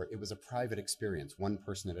viewer, it was a private experience, one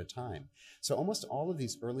person at a time. So almost all of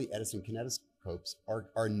these early Edison kinetoscopes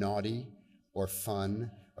are naughty or fun.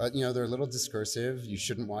 They're a little discursive. You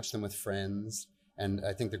shouldn't watch them with friends. And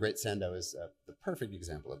I think the Great Sandow is the perfect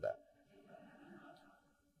example of that.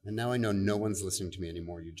 And now I know no one's listening to me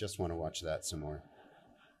anymore. You just want to watch that some more.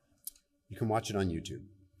 You can watch it on YouTube.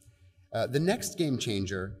 The next game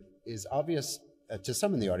changer is obvious to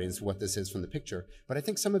some in the audience what this is from the picture, but I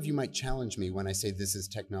think some of you might challenge me when I say this is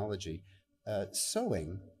technology.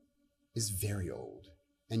 Sewing is very old,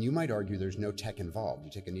 and you might argue there's no tech involved.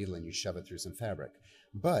 You take a needle and you shove it through some fabric.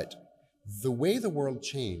 But the way the world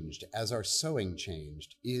changed as our sewing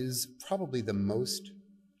changed is probably the most,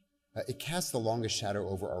 it casts the longest shadow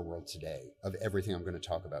over our world today of everything I'm going to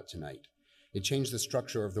talk about tonight. It changed the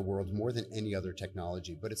structure of the world more than any other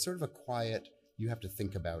technology, but it's sort of a quiet, you have to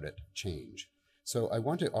think about it, change. So I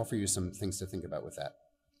want to offer you some things to think about with that.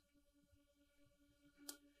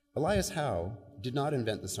 Elias Howe did not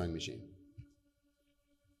invent the sewing machine.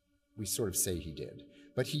 We sort of say he did.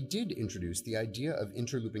 But he did introduce the idea of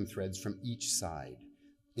interlooping threads from each side.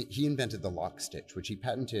 He invented the lock stitch, which he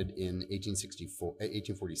patented in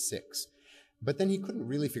 1846. But then he couldn't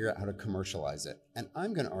really figure out how to commercialize it. And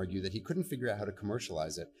I'm going to argue that he couldn't figure out how to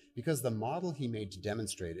commercialize it because the model he made to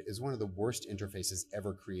demonstrate it is one of the worst interfaces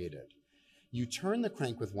ever created. You turn the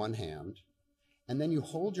crank with one hand, and then you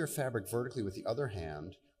hold your fabric vertically with the other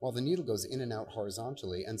hand while the needle goes in and out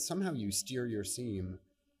horizontally, and somehow you steer your seam.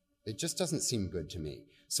 It just doesn't seem good to me.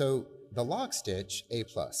 So the lock stitch, A+.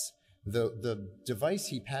 The device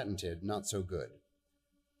he patented, not so good.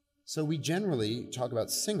 So we generally talk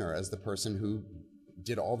about Singer as the person who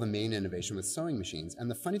did all the main innovation with sewing machines.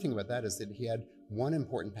 And the funny thing about that is that he had one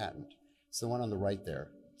important patent. It's the one on the right there.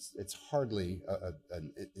 It's hardly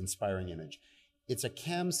an inspiring image. It's a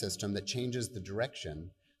cam system that changes the direction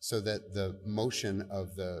so that the motion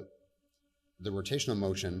of the rotational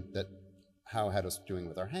motion that Howe had us doing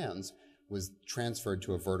with our hands was transferred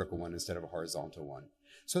to a vertical one instead of a horizontal one.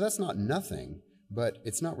 So that's not nothing, but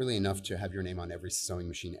it's not really enough to have your name on every sewing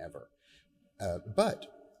machine ever. But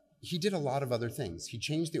he did a lot of other things. He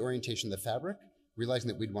changed the orientation of the fabric, realizing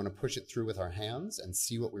that we'd want to push it through with our hands and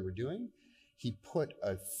see what we were doing. He put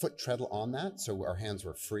a foot treadle on that so our hands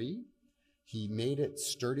were free. He made it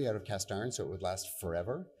sturdy out of cast iron so it would last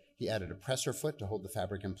forever. He added a presser foot to hold the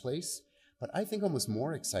fabric in place. But I think almost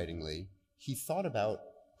more excitingly, he thought about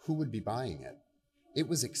who would be buying it. It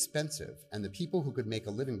was expensive, and the people who could make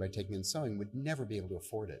a living by taking in sewing would never be able to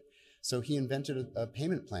afford it. So he invented a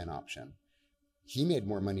payment plan option. He made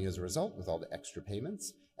more money as a result with all the extra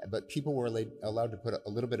payments, but people were allowed to put a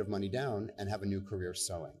little bit of money down and have a new career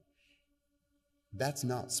sewing. That's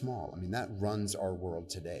not small. I mean, that runs our world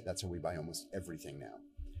today. That's how we buy almost everything now.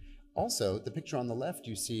 Also, the picture on the left,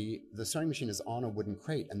 you see the sewing machine is on a wooden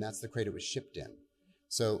crate, and that's the crate it was shipped in.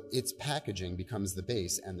 So its packaging becomes the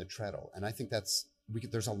base and the treadle. And I think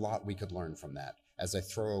there's a lot we could learn from that as I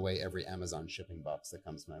throw away every Amazon shipping box that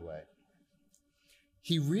comes my way.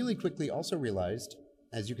 He really quickly also realized,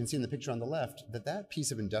 as you can see in the picture on the left, that that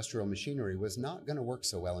piece of industrial machinery was not going to work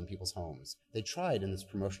so well in people's homes. They tried in this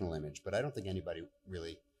promotional image, but I don't think anybody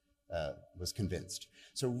really was convinced.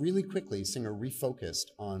 So really quickly, Singer refocused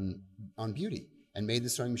on beauty and made the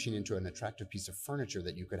sewing machine into an attractive piece of furniture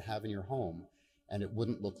that you could have in your home and it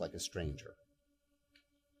wouldn't look like a stranger.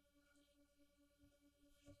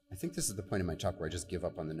 I think this is the point in my talk where I just give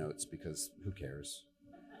up on the notes because who cares?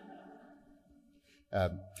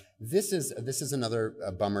 This is another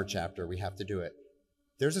bummer chapter. We have to do it.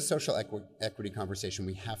 There's a social equity conversation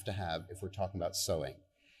we have to have if we're talking about sewing.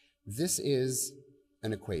 This is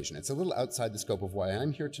an equation. It's a little outside the scope of why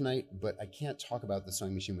I'm here tonight, but I can't talk about the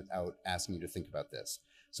sewing machine without asking you to think about this.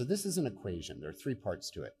 So this is an equation. There are 3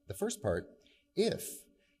 parts to it. The first part, if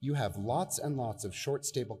you have lots and lots of short,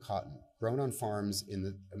 stable cotton grown on farms in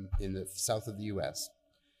the south of the US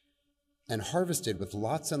and harvested with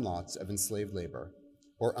lots and lots of enslaved labor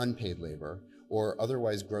or unpaid labor or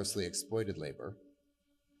otherwise grossly exploited labor,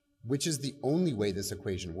 which is the only way this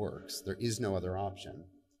equation works. There is no other option.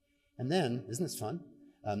 And then, isn't this fun?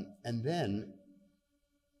 And then,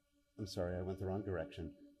 I'm sorry, I went the wrong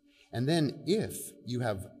direction. And then if you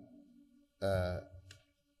have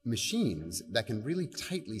machines that can really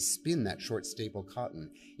tightly spin that short staple cotton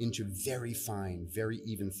into very fine, very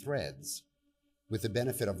even threads with the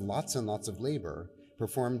benefit of lots and lots of labor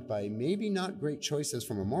performed by maybe not great choices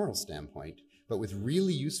from a moral standpoint, but with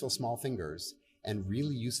really useful small fingers and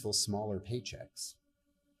really useful smaller paychecks.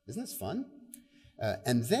 Isn't this fun?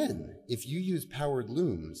 And then if you use powered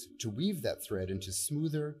looms to weave that thread into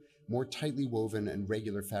smoother, more tightly woven and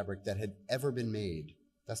regular fabric that had ever been made.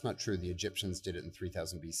 That's not true. The Egyptians did it in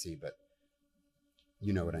 3000 BC, but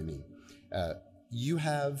you know what I mean. You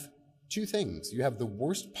have 2 things. You have the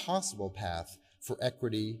worst possible path for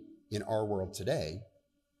equity in our world today,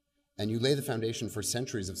 and you lay the foundation for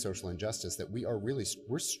centuries of social injustice that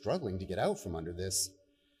we're struggling to get out from under this.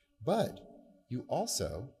 But you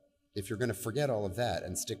also, if you're going to forget all of that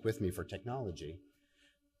and stick with me for technology,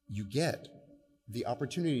 you get the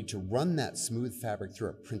opportunity to run that smooth fabric through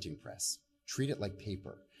a printing press. Treat it like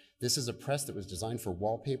paper. This is a press that was designed for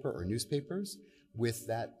wallpaper or newspapers. With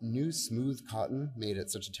that new smooth cotton made at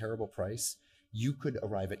such a terrible price, you could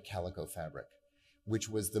arrive at calico fabric, which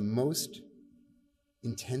was the most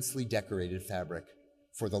intensely decorated fabric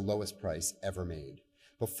for the lowest price ever made.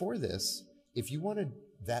 Before this, if you wanted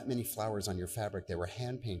that many flowers on your fabric, they were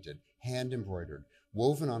hand-painted, hand-embroidered,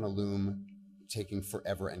 woven on a loom, taking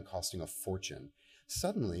forever and costing a fortune.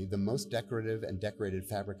 Suddenly, the most decorative and decorated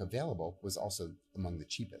fabric available was also among the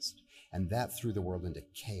cheapest, and that threw the world into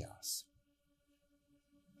chaos.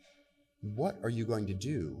 What are you going to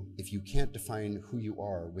do if you can't define who you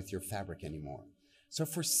are with your fabric anymore? So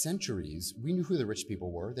for centuries, we knew who the rich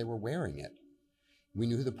people were. They were wearing it. We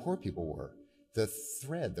knew who the poor people were. The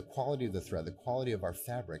thread, the quality of the thread, the quality of our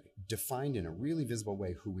fabric defined in a really visible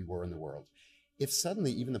way who we were in the world. If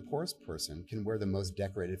suddenly even the poorest person can wear the most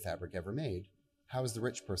decorated fabric ever made, how is the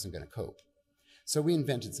rich person going to cope? So we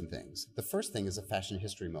invented some things. The first thing is a fashion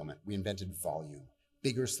history moment. We invented volume,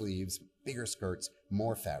 bigger sleeves, bigger skirts,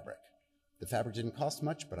 more fabric. The fabric didn't cost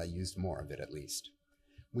much, but I used more of it at least.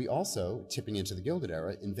 We also, tipping into the Gilded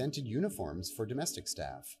Era, invented uniforms for domestic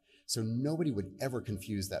staff. So nobody would ever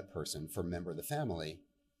confuse that person for a member of the family,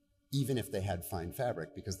 even if they had fine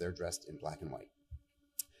fabric, because they're dressed in black and white.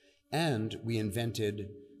 And we invented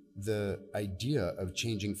the idea of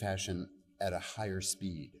changing fashion at a higher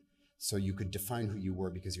speed. So you could define who you were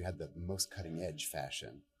because you had the most cutting edge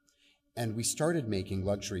fashion. And we started making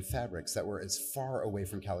luxury fabrics that were as far away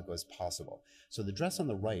from calico as possible. So the dress on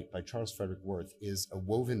the right by Charles Frederick Worth is a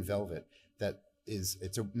woven velvet that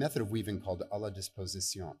it's a method of weaving called à la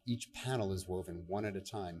disposition. Each panel is woven one at a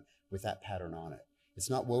time with that pattern on it. It's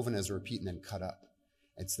not woven as a repeat and then cut up.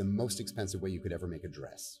 It's the most expensive way you could ever make a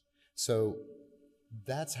dress. So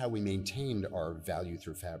that's how we maintained our value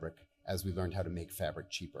through fabric as we learned how to make fabric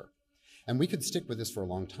cheaper. And we could stick with this for a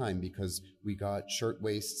long time because we got shirt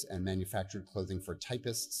waists and manufactured clothing for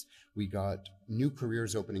typists. We got new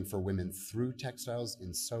careers opening for women through textiles,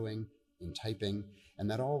 in sewing, in typing, and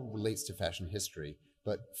that all relates to fashion history.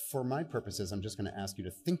 But for my purposes, I'm just going to ask you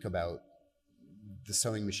to think about the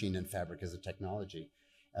sewing machine and fabric as a technology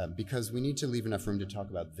because we need to leave enough room to talk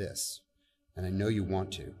about this, and I know you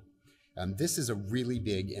want to. This is a really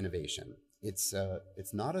big innovation. It's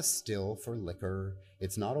not a still for liquor.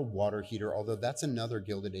 It's not a water heater, although that's another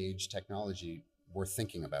Gilded Age technology worth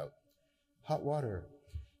thinking about. Hot water.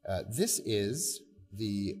 This is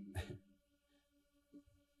the,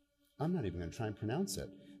 I'm not even going to try and pronounce it,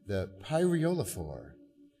 the pyreolophore.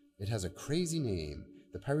 It has a crazy name,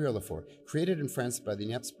 the pyreolophore, created in France by the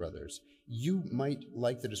Niepce brothers. You might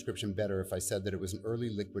like the description better if I said that it was an early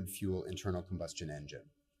liquid fuel internal combustion engine.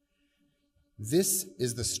 This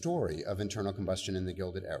is the story of internal combustion in the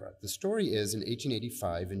Gilded Era. The story is in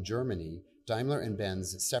 1885 in Germany, Daimler and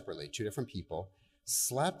Benz separately, 2 different people,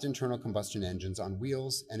 slapped internal combustion engines on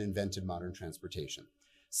wheels and invented modern transportation.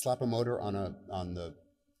 Slap a motor on the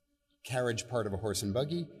carriage part of a horse and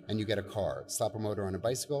buggy, and you get a car. Slap a motor on a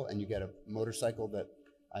bicycle, and you get a motorcycle that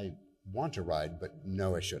I want to ride, but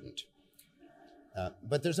no, I shouldn't.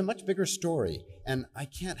 But there's a much bigger story, and I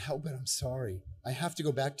can't help it, I'm sorry. I have to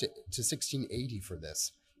go back to 1680 for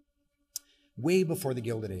this. Way before the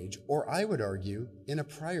Gilded Age, or I would argue in a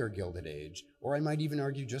prior Gilded Age, or I might even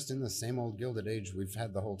argue just in the same old Gilded Age we've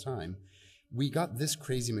had the whole time, we got this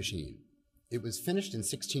crazy machine. It was finished in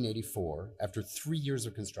 1684 after 3 years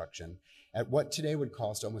of construction at what today would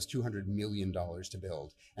cost almost $200 million to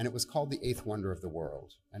build, and it was called the eighth wonder of the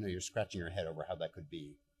world. I know you're scratching your head over how that could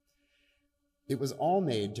be. It was all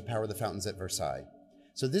made to power the fountains at Versailles.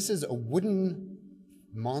 So this is a wooden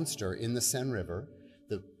monster in the Seine River.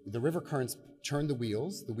 The river currents turned the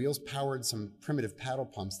wheels. The wheels powered some primitive paddle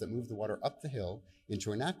pumps that moved the water up the hill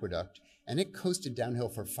into an aqueduct, and it coasted downhill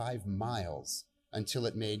for 5 miles until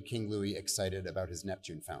it made King Louis excited about his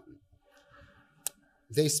Neptune fountain.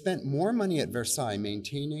 They spent more money at Versailles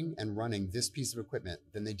maintaining and running this piece of equipment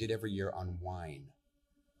than they did every year on wine.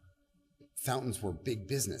 Fountains were big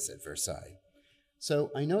business at Versailles.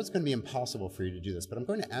 So I know it's going to be impossible for you to do this, but I'm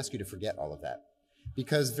going to ask you to forget all of that,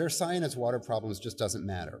 because Versailles and its water problems just doesn't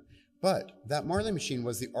matter. But that Marley machine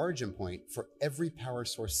was the origin point for every power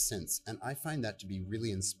source since, and I find that to be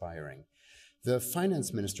really inspiring. The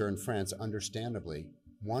finance minister in France, understandably,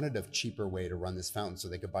 wanted a cheaper way to run this fountain so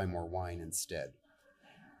they could buy more wine instead.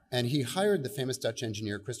 And he hired the famous Dutch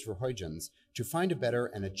engineer Christopher Huygens to find a better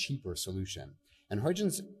and a cheaper solution. And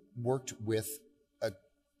Huygens worked with a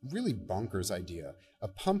really bonkers idea, a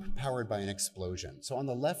pump powered by an explosion. So on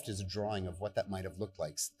the left is a drawing of what that might have looked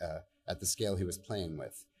like at the scale he was playing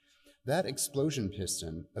with. That explosion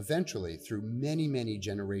piston eventually, through many, many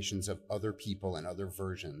generations of other people and other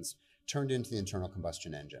versions, turned into the internal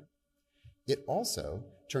combustion engine. It also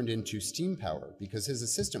turned into steam power because his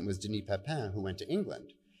assistant was Denis Papin, who went to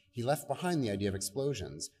England. He left behind the idea of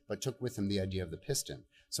explosions, but took with him the idea of the piston.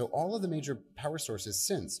 So all of the major power sources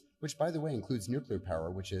since, which by the way includes nuclear power,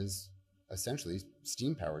 which is essentially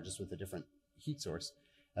steam power just with a different heat source,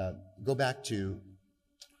 go back to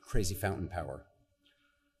crazy fountain power.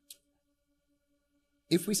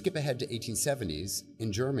 If we skip ahead to 1870s,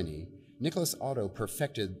 in Germany, Nicholas Otto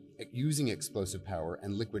perfected using explosive power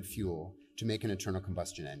and liquid fuel to make an internal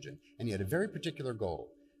combustion engine. And he had a very particular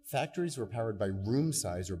goal. Factories were powered by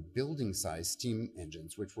room-size or building-size steam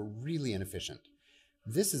engines, which were really inefficient.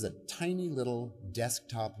 This is a tiny little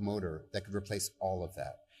desktop motor that could replace all of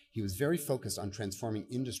that. He was very focused on transforming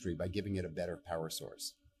industry by giving it a better power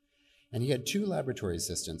source. And he had 2 laboratory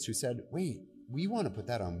assistants who said, wait, we want to put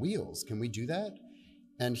that on wheels. Can we do that?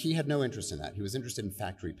 And he had no interest in that. He was interested in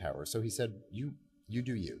factory power. So he said, you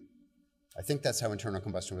do you. I think that's how internal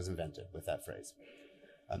combustion was invented, with that phrase.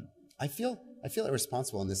 I feel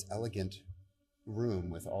irresponsible in this elegant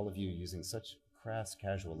room with all of you using such crass,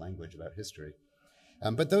 casual language about history.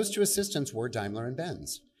 But those 2 assistants were Daimler and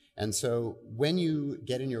Benz. And so when you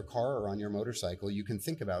get in your car or on your motorcycle, you can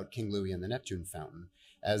think about King Louis and the Neptune fountain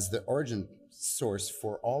as the origin source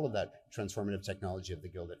for all of that transformative technology of the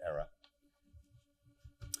Gilded era.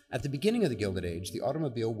 At the beginning of the Gilded Age, the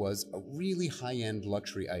automobile was a really high-end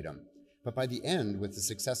luxury item. But by the end, with the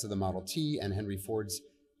success of the Model T and Henry Ford's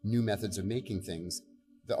new methods of making things,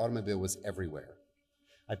 the automobile was everywhere.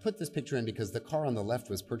 I put this picture in because the car on the left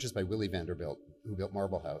was purchased by Willie Vanderbilt, who built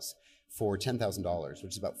Marble House, for $10,000,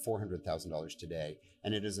 which is about $400,000 today.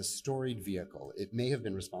 And it is a storied vehicle. It may have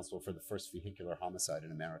been responsible for the first vehicular homicide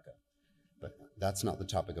in America. But that's not the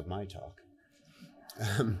topic of my talk.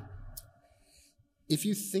 If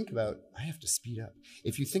you think about, I have to speed up.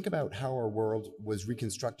 If you think about how our world was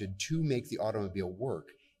reconstructed to make the automobile work,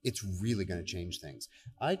 it's really going to change things.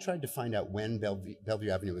 I tried to find out when Bellevue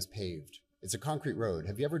Avenue was paved. It's a concrete road.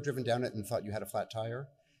 Have you ever driven down it and thought you had a flat tire?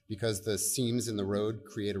 Because the seams in the road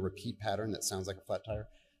create a repeat pattern that sounds like a flat tire?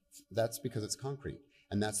 That's because it's concrete.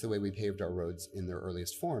 And that's the way we paved our roads in their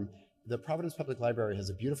earliest form. The Providence Public Library has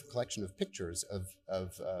a beautiful collection of pictures of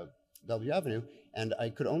Bellevue Avenue, and I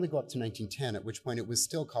could only go up to 1910, at which point it was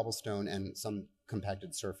still cobblestone and some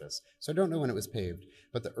compacted surface. So I don't know when it was paved,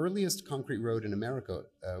 but the earliest concrete road in America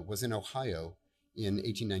was in Ohio in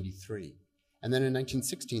 1893. And then in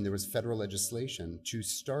 1916, there was federal legislation to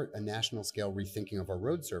start a national scale rethinking of our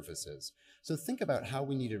road surfaces. So think about how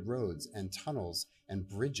we needed roads and tunnels and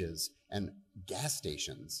bridges and gas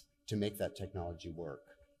stations to make that technology work.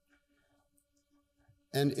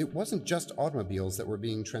 And it wasn't just automobiles that were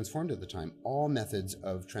being transformed at the time, all methods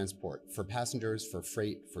of transport, for passengers, for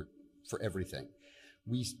freight, for everything.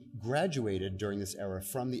 We graduated during this era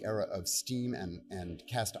from the era of steam and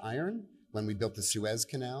cast iron when we built the Suez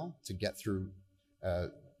Canal to get through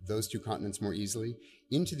those two continents more easily,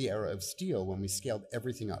 into the era of steel when we scaled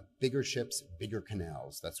everything up. Bigger ships, bigger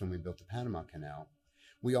canals. That's when we built the Panama Canal.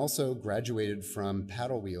 We also graduated from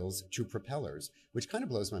paddle wheels to propellers, which kind of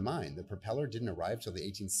blows my mind. The propeller didn't arrive till the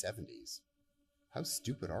 1870s. How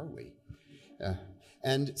stupid are we?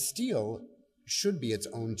 And steel should be its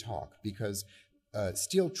own talk because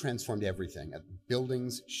steel transformed everything.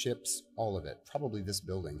 Buildings, ships, all of it. Probably this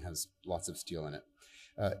building has lots of steel in it.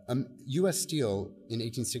 U.S. Steel in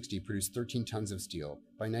 1860 produced 13 tons of steel.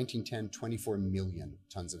 By 1910, 24 million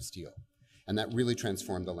tons of steel. And that really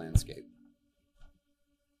transformed the landscape.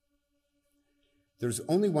 There's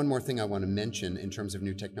only one more thing I want to mention in terms of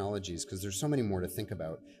new technologies, because there's so many more to think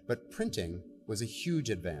about. But printing was a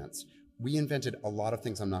huge advance. We invented a lot of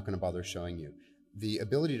things I'm not going to bother showing you. The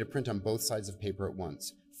ability to print on both sides of paper at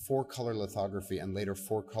once, 4-color lithography, and later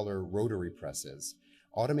 4-color rotary presses,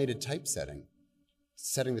 automated typesetting,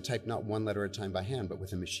 setting the type not one letter at a time by hand, but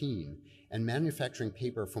with a machine, and manufacturing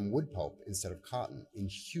paper from wood pulp instead of cotton in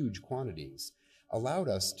huge quantities, allowed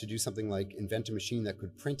us to do something like invent a machine that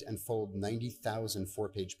could print and fold 90,000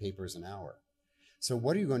 4-page papers an hour. So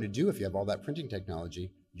what are you going to do if you have all that printing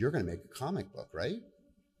technology? You're going to make a comic book, right?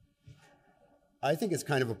 I think it's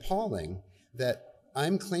kind of appalling that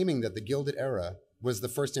I'm claiming that the Gilded Era was the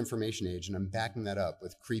first information age, and I'm backing that up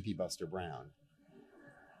with creepy Buster Brown.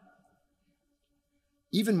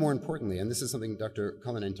 Even more importantly, and this is something Dr.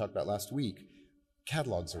 Cullinan talked about last week,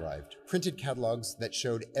 catalogs arrived, printed catalogs that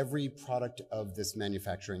showed every product of this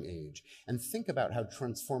manufacturing age. And think about how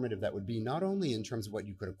transformative that would be, not only in terms of what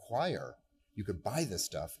you could acquire, you could buy this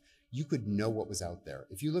stuff, you could know what was out there.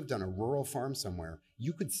 If you lived on a rural farm somewhere,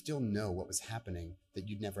 you could still know what was happening that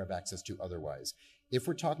you'd never have access to otherwise. If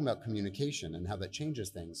we're talking about communication and how that changes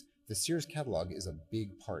things, the Sears catalog is a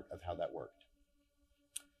big part of how that worked.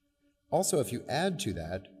 Also, if you add to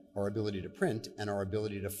that our ability to print and our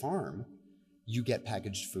ability to farm, you get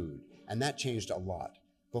packaged food, and that changed a lot.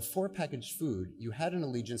 Before packaged food, you had an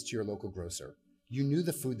allegiance to your local grocer. You knew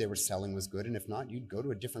the food they were selling was good, and if not, you'd go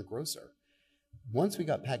to a different grocer. Once we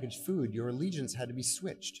got packaged food, your allegiance had to be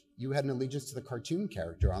switched. You had an allegiance to the cartoon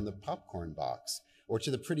character on the popcorn box, or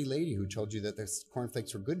to the pretty lady who told you that the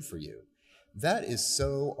cornflakes were good for you. That is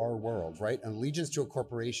so our world, right? An allegiance to a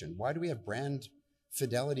corporation. Why do we have brand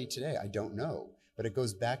fidelity today? I don't know, but it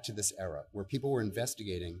goes back to this era where people were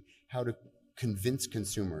investigating how to convince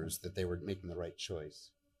consumers that they were making the right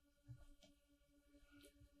choice.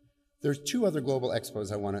 There's two other global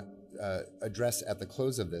expos I want to address at the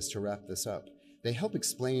close of this to wrap this up. They help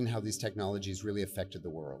explain how these technologies really affected the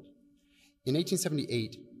world. In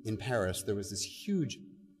 1878 in Paris, there was this huge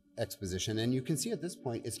exposition, and you can see at this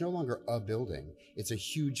point, it's no longer a building, it's a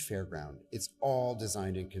huge fairground. It's all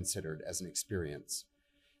designed and considered as an experience.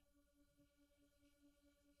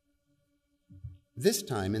 This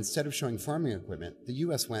time, instead of showing farming equipment, the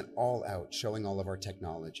US went all out, showing all of our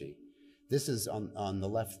technology. This is on the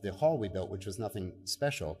left, the hall we built, which was nothing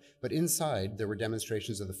special, but inside there were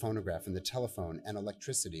demonstrations of the phonograph and the telephone and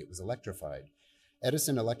electricity. It was electrified.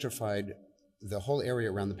 Edison electrified the whole area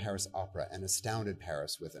around the Paris Opera and astounded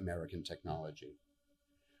Paris with American technology.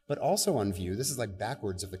 But also on view, this is like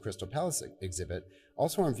backwards of the Crystal Palace exhibit,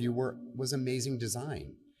 also on view was amazing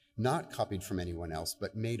design, not copied from anyone else,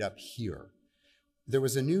 but made up here. There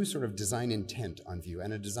was a new sort of design intent on view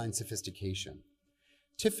and a design sophistication.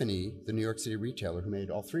 Tiffany, the New York City retailer who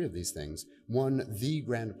made all three of these things, won the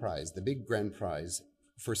grand prize, the big grand prize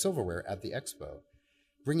for silverware at the expo,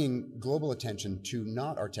 bringing global attention to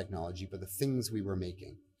not our technology, but the things we were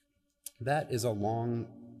making. That is a long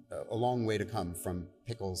way to come from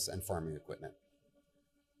pickles and farming equipment.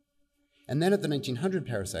 And then at the 1900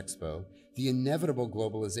 Paris Expo, the inevitable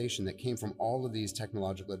globalization that came from all of these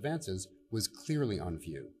technological advances was clearly on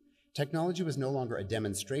view. Technology was no longer a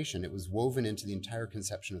demonstration, it was woven into the entire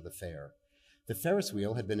conception of the fair. The Ferris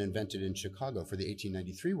wheel had been invented in Chicago for the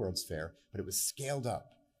 1893 World's Fair, but it was scaled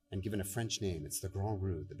up and given a French name. It's the Grand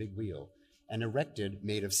Roue, the big wheel, and erected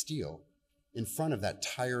made of steel in front of that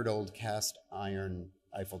tired old cast iron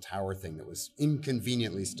Eiffel Tower thing that was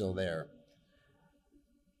inconveniently still there.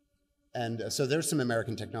 And so there's some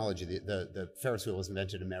American technology. The Ferris wheel was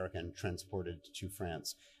invented in America and transported to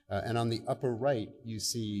France. And on the upper right, you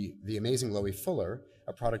see the amazing Loie Fuller,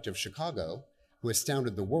 a product of Chicago, who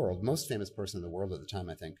astounded the world, most famous person in the world at the time,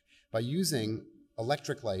 I think, by using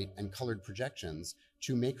electric light and colored projections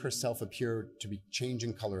to make herself appear to be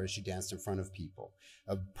changing color as she danced in front of people.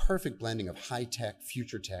 A perfect blending of high tech,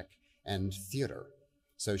 future tech, and theater.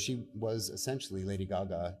 So she was essentially Lady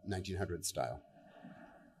Gaga 1900 style.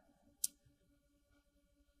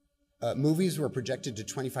 Movies were projected to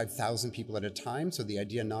 25,000 people at a time, so the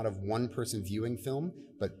idea not of one person viewing film,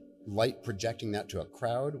 but light projecting that to a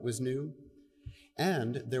crowd was new.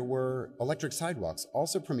 And there were electric sidewalks,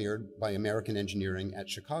 also premiered by American engineering at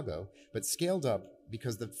Chicago, but scaled up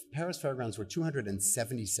because the Paris Fairgrounds were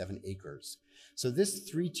 277 acres. So this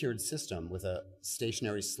three-tiered system with a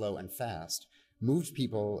stationary, slow, and fast moved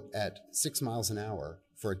people at 6 miles an hour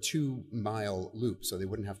for a 2-mile loop so they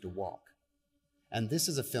wouldn't have to walk. And this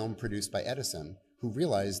is a film produced by Edison, who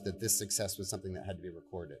realized that this success was something that had to be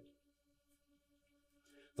recorded.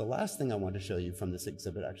 The last thing I want to show you from this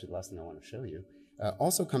exhibit, actually the last thing I want to show you,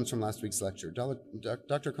 also comes from last week's lecture.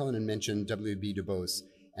 Dr. Cullinan mentioned W.B. Du Bois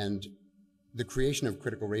and the creation of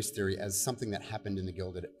critical race theory as something that happened in the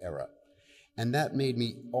Gilded Era. And that made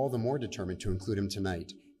me all the more determined to include him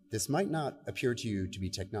tonight. This might not appear to you to be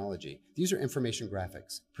technology. These are information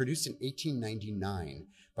graphics produced in 1899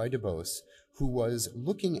 by Du Bois, who was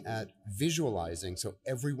looking at visualizing so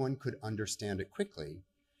everyone could understand it quickly,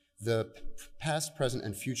 the past, present,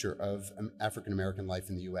 and future of African-American life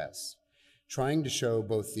in the US, trying to show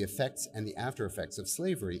both the effects and the after effects of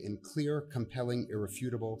slavery in clear, compelling,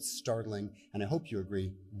 irrefutable, startling, and I hope you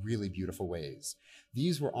agree, really beautiful ways.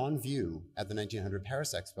 These were on view at the 1900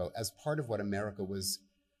 Paris Expo as part of what America was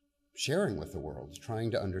sharing with the world,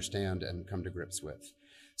 trying to understand and come to grips with.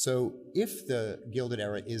 So if the Gilded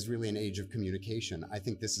Era is really an age of communication, I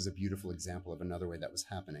think this is a beautiful example of another way that was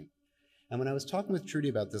happening. And when I was talking with Trudy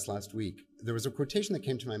about this last week, there was a quotation that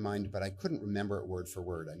came to my mind, but I couldn't remember it word for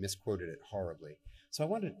word. I misquoted it horribly. So I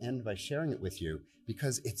wanted to end by sharing it with you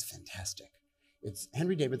because it's fantastic. It's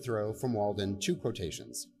Henry David Thoreau from Walden, 2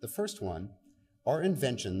 quotations. The first one, "Our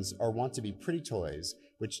inventions are wont to be pretty toys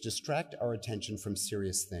which distract our attention from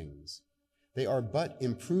serious things. They are but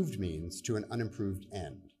improved means to an unimproved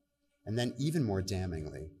end." And then even more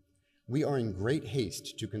damningly, "We are in great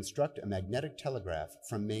haste to construct a magnetic telegraph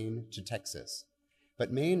from Maine to Texas.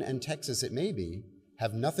 But Maine and Texas, it may be,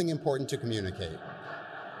 have nothing important to communicate."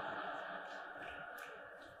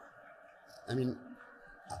 I mean,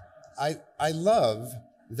 I love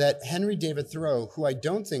that Henry David Thoreau, who I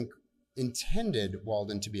don't think intended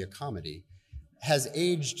Walden to be a comedy, has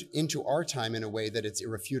aged into our time in a way that it's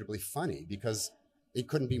irrefutably funny because it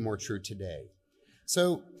couldn't be more true today.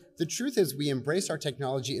 So the truth is we embrace our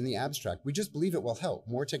technology in the abstract. We just believe it will help.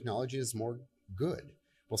 More technology is more good.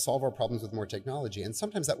 We'll solve our problems with more technology, and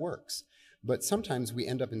sometimes that works. But sometimes we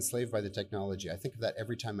end up enslaved by the technology. I think of that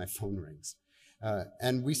every time my phone rings.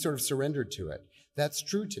 And we sort of surrendered to it. That's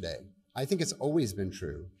true today. I think it's always been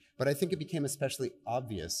true, but I think it became especially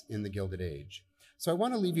obvious in the Gilded Age. So I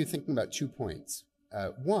want to leave you thinking about 2 points.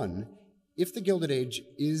 One, if the Gilded Age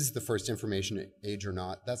is the first information age or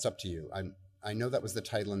not, that's up to you. I know that was the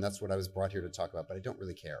title and that's what I was brought here to talk about, but I don't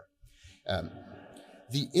really care.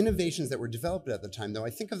 The innovations that were developed at the time, though, I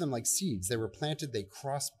think of them like seeds. They were planted, they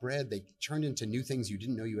crossbred, they turned into new things you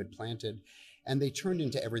didn't know you had planted, and they turned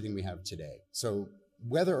into everything we have today. So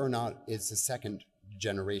whether or not it's a second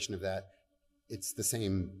generation of that, it's the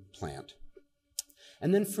same plant.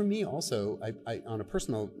 And then for me also, I, on a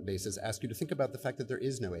personal basis, ask you to think about the fact that there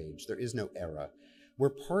is no age, there is no era. We're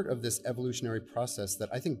part of this evolutionary process that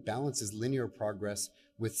I think balances linear progress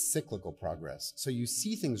with cyclical progress. So you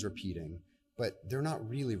see things repeating, but they're not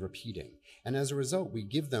really repeating. And as a result, we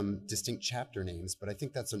give them distinct chapter names, but I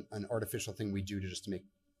think that's an artificial thing we do to make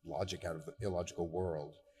logic out of the illogical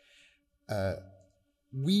world.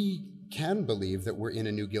 We can believe that we're in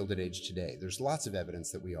a new Gilded Age today. There's lots of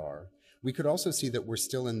evidence that we are. We could also see that we're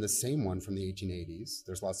still in the same one from the 1880s.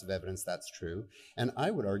 There's lots of evidence that's true. And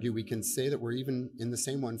I would argue we can say that we're even in the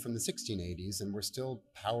same one from the 1680s, and we're still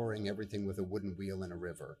powering everything with a wooden wheel in a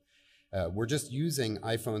river. We're just using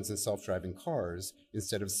iPhones and self-driving cars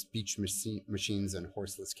instead of speech machines and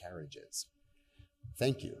horseless carriages.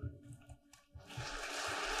 Thank you.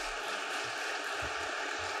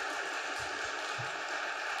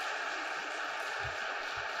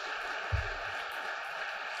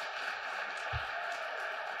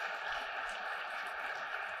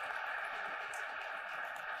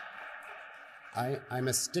 I'm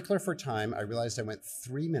a stickler for time. I realized I went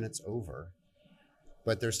 3 minutes over,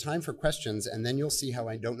 but there's time for questions, and then you'll see how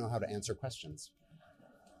I don't know how to answer questions.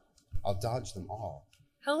 I'll dodge them all.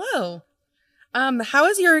 Hello. How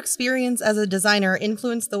has your experience as a designer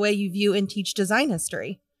influenced the way you view and teach design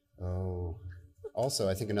history? Oh, also,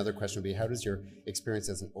 I think another question would be, how does your experience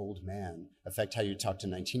as an old man affect how you talk to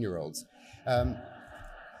 19-year-olds?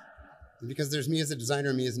 Because there's me as a designer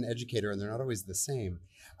and me as an educator, and they're not always the same.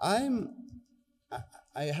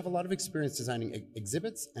 I have a lot of experience designing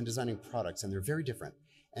exhibits and designing products, and they're very different.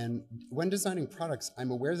 And when designing products,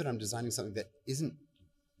 I'm aware that I'm designing something that isn't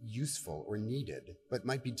useful or needed, but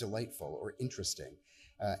might be delightful or interesting.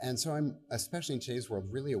 And so I'm, especially in today's world,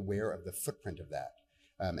 really aware of the footprint of that.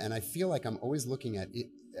 And I feel like I'm always looking at it,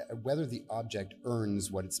 whether the object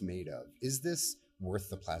earns what it's made of. Is this worth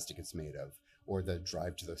the plastic it's made of, or the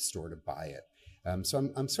drive to the store to buy it?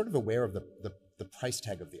 So I'm sort of aware of the price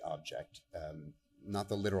tag of the object, not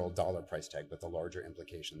the literal dollar price tag, but the larger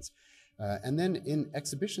implications. And then in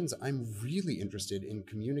exhibitions, I'm really interested in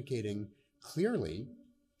communicating clearly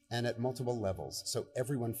and at multiple levels, so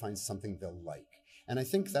everyone finds something they'll like. And I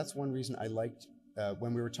think that's one reason I liked,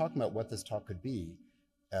 when we were talking about what this talk could be,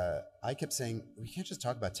 I kept saying, we can't just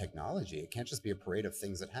talk about technology. It can't just be a parade of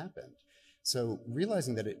things that happened. So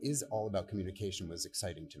realizing that it is all about communication was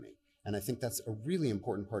exciting to me. And I think that's a really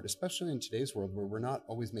important part, especially in today's world where we're not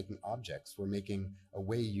always making objects, we're making a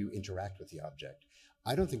way you interact with the object.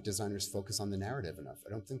 I don't think designers focus on the narrative enough. I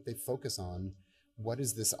don't think they focus on, what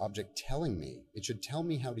is this object telling me? It should tell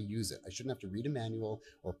me how to use it. I shouldn't have to read a manual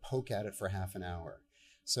or poke at it for half an hour.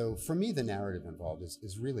 So for me, the narrative involved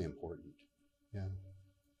is really important. Yeah.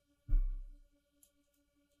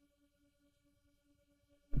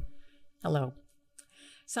 Hello.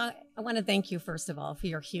 So I want to thank you, first of all, for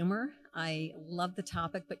your humor. I love the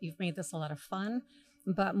topic, but you've made this a lot of fun.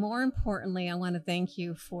 But more importantly, I want to thank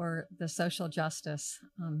you for the social justice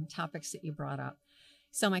topics that you brought up.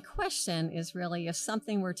 So my question is really, if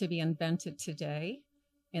something were to be invented today,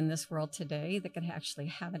 in this world today, that could actually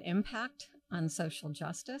have an impact on social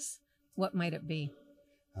justice, what might it be?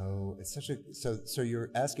 Oh, it's such a, so you're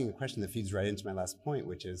asking a question that feeds right into my last point,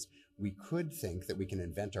 which is we could think that we can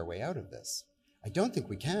invent our way out of this. I don't think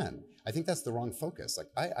we can. I think that's the wrong focus. Like,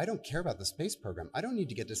 I don't care about the space program. I don't need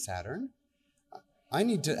to get to Saturn. I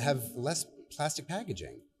need to have less plastic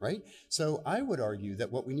packaging, right? So I would argue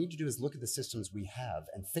that what we need to do is look at the systems we have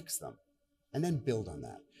and fix them and then build on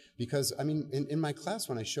that. Because, I mean, in my class,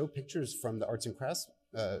 when I show pictures from the arts and crafts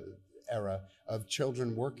era of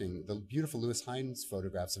children working, the beautiful Lewis Hines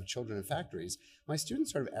photographs of children in factories, my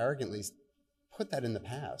students sort of arrogantly put that in the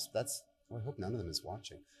past. That's, well, I hope none of them is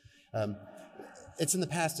watching. It's in the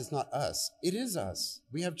past, it's not us. It is us.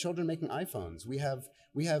 We have children making iPhones. We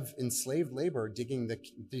have enslaved labor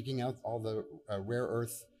digging out all the rare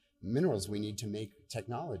earth minerals we need to make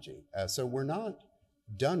technology. So we're not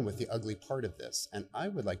done with the ugly part of this. And I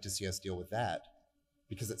would like to see us deal with that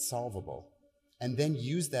because it's solvable. And then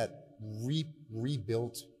use that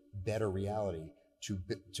rebuilt better reality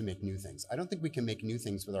to make new things. I don't think we can make new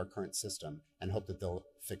things with our current system and hope that they'll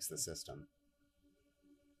fix the system.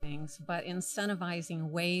 But incentivizing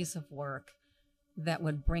ways of work that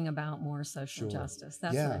would bring about more social justice.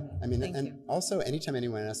 That's what I mean. Thank you. Also, anytime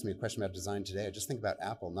anyone asks me a question about design today, I just think about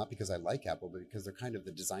Apple, not because I like Apple, but because they're kind of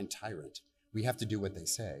the design tyrant. We have to do what they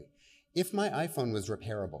say. If my iPhone was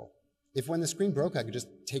repairable, if when the screen broke, I could just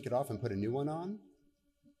take it off and put a new one on,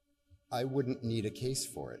 I wouldn't need a case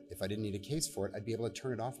for it. If I didn't need a case for it, I'd be able to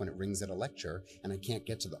turn it off when it rings at a lecture and I can't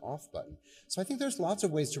get to the off button. So I think there's lots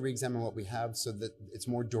of ways to re-examine what we have so that it's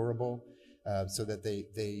more durable, so that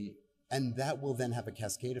and that will then have a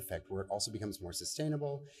cascade effect where it also becomes more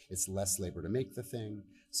sustainable. It's less labor to make the thing.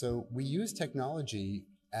 So we use technology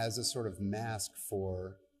as a sort of mask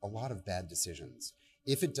for a lot of bad decisions.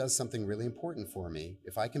 If it does something really important for me,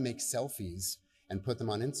 if I can make selfies and put them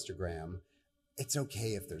on Instagram, it's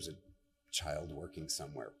okay if there's a child working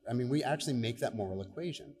somewhere. I mean, we actually make that moral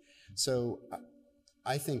equation. So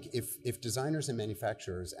I think if designers and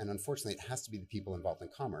manufacturers, and unfortunately it has to be the people involved in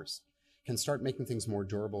commerce, can start making things more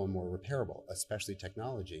durable and more repairable, especially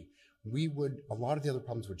technology, a lot of the other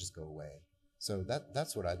problems would just go away. So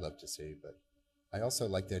that's what I'd love to see, but I also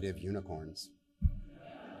like the idea of unicorns.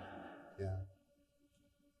 Yeah.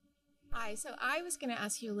 Hi, so I was going to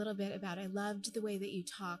ask you a little bit about, I loved the way that you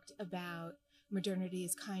talked about modernity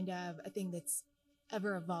is kind of a thing that's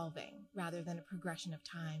ever evolving rather than a progression of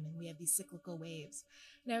time. And we have these cyclical waves.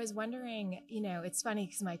 And I was wondering, you know, it's funny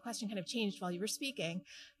because my question kind of changed while you were speaking,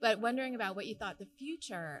 but wondering about what you thought the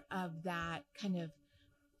future of that kind of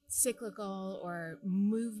cyclical or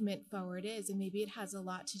movement forward is. And maybe it has a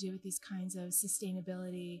lot to do with these kinds of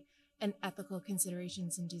sustainability and ethical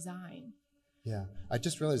considerations in design. Yeah, I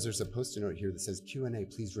just realized there's a post-it note here that says Q&A,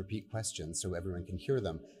 please repeat questions so everyone can hear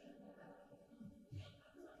them.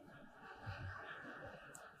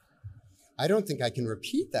 I don't think I can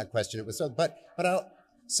repeat that question. It was so,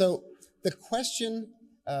 so the question,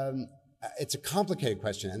 it's a complicated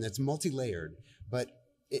question and it's multi-layered, but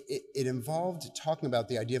it involved talking about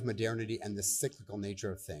the idea of modernity and the cyclical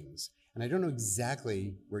nature of things. And I don't know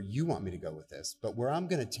exactly where you want me to go with this, but where I'm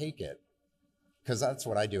going to take it, because that's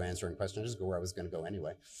what I do answering questions, I just go where I was going to go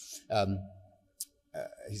anyway.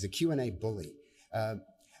 He's a Q&A bully.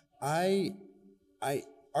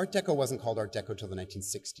 Art Deco wasn't called Art Deco till the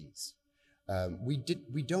 1960s.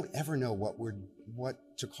 We don't ever know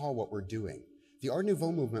what to call what we're doing. The Art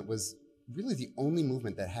Nouveau movement was really the only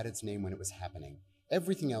movement that had its name when it was happening.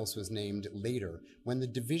 Everything else was named later when the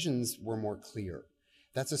divisions were more clear.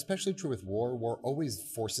 That's especially true with war. War always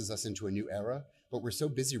forces us into a new era, but we're so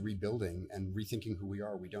busy rebuilding and rethinking who we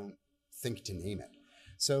are, we don't think to name it.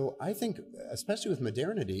 So I think, especially with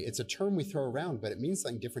modernity, it's a term we throw around, but it means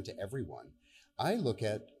something different to everyone. I look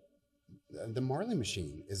at the Marley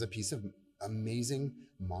machine as a piece of amazing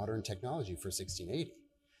modern technology for 1680.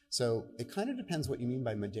 So it kind of depends what you mean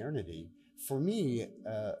by modernity. For me,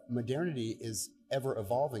 modernity is ever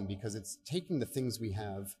evolving because it's taking the things we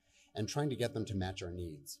have and trying to get them to match our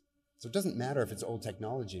needs. So it doesn't matter if it's old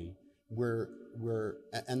technology,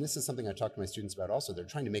 and this is something I talk to my students about also, they're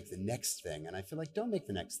trying to make the next thing, and I feel like don't make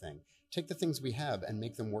the next thing. Take the things we have and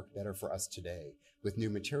make them work better for us today with new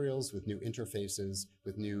materials, with new interfaces,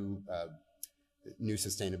 with new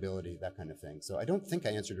sustainability, that kind of thing. So I don't think I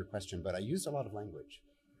answered your question, but I used a lot of language.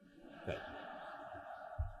 Okay.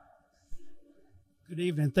 Good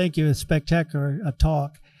evening. Thank you. A spectacular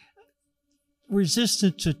talk.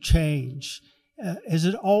 Resistant to change. Has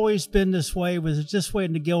it always been this way? Was it this way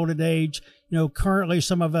in the Gilded Age? You know, currently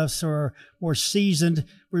some of us are more seasoned,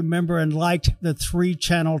 remember and liked the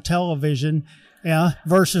 3-channel television,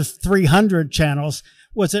 versus 300 channels.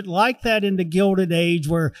 Was it like that in the Gilded Age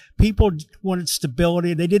where people wanted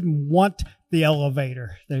stability? They didn't want the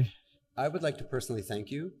elevator. I would like to personally thank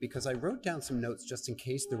you because I wrote down some notes just in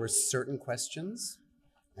case there were certain questions,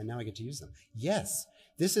 and now I get to use them. Yes,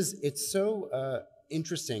 it's so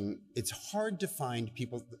interesting. It's hard to find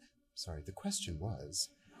people. Sorry, the question was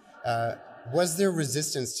there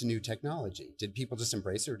resistance to new technology? Did people just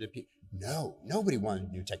embrace it, or did people? No, nobody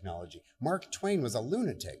wanted new technology. Mark Twain was a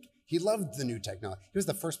lunatic. He loved the new technology. He was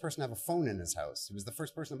the first person to have a phone in his house. He was the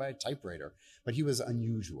first person to buy a typewriter, but he was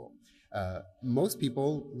unusual. Most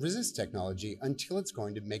people resist technology until it's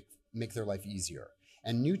going to make their life easier.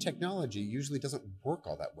 And new technology usually doesn't work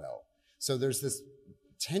all that well. So there's this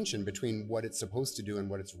tension between what it's supposed to do and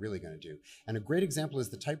what it's really going to do. And a great example is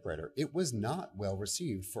the typewriter. It was not well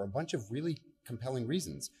received for a bunch of really compelling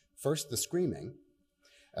reasons. First, the screaming.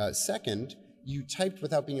 Second, you typed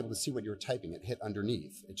without being able to see what you were typing. It hit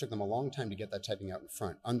underneath. It took them a long time to get that typing out in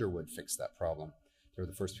front. Underwood fixed that problem. They were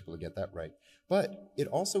the first people to get that right. But it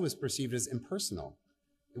also was perceived as impersonal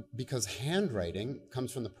because handwriting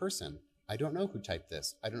comes from the person. I don't know who typed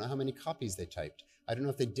this. I don't know how many copies they typed. I don't know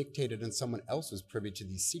if they dictated and someone else was privy to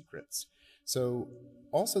these secrets. So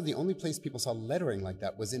also the only place people saw lettering like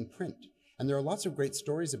that was in print. And there are lots of great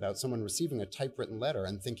stories about someone receiving a typewritten letter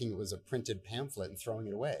and thinking it was a printed pamphlet and throwing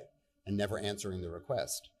it away and never answering the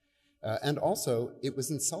request. And also it was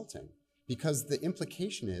insulting because the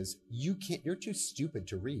implication is you're too stupid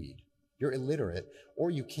to read. You're illiterate,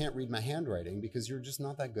 or you can't read my handwriting because you're just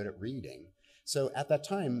not that good at reading. So at that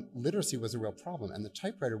time, literacy was a real problem, and the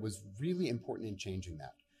typewriter was really important in changing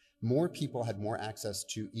that. More people had more access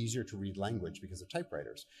to easier to read language because of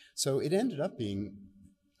typewriters. So it ended up being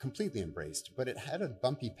completely embraced, but it had a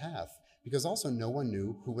bumpy path because also no one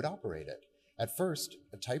knew who would operate it. At first,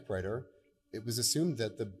 a typewriter, it was assumed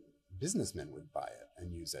that the businessman would buy it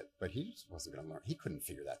and use it, but he just wasn't going to learn. He couldn't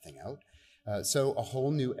figure that thing out. So a whole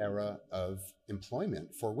new era of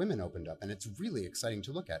employment for women opened up, and it's really exciting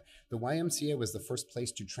to look at. The YMCA was the first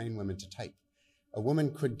place to train women to type. A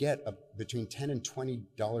woman could get between $10 and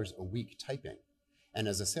 $20 a week typing, and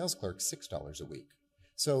as a sales clerk, $6 a week.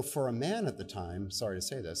 So for a man at the time, sorry to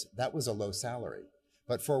say this, that was a low salary.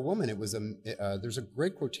 But for a woman, it was there's a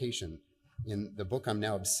great quotation in the book I'm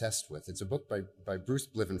now obsessed with. It's a book by Bruce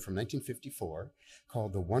Bliven from 1954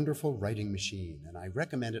 called The Wonderful Writing Machine, and I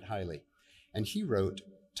recommend it highly. And he wrote,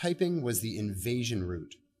 typing was the invasion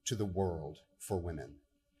route to the world for women.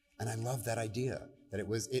 And I love that idea, that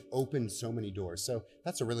it opened so many doors. So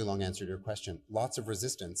that's a really long answer to your question. Lots of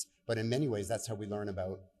resistance, but in many ways, that's how we learn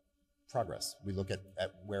about progress. We look at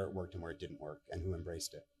where it worked and where it didn't work and who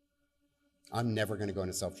embraced it. I'm never going to go in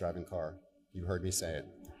a self-driving car. You heard me say it.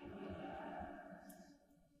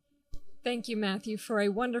 Thank you, Matthew, for a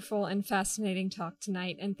wonderful and fascinating talk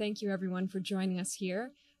tonight. And thank you, everyone, for joining us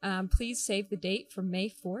here. Please save the date for May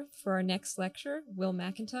 4th for our next lecture. Will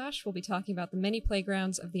McIntosh will be talking about the many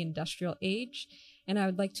playgrounds of the industrial age. And I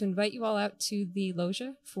would like to invite you all out to the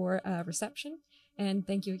loggia for a reception. And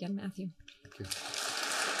thank you again, Matthew. Thank you.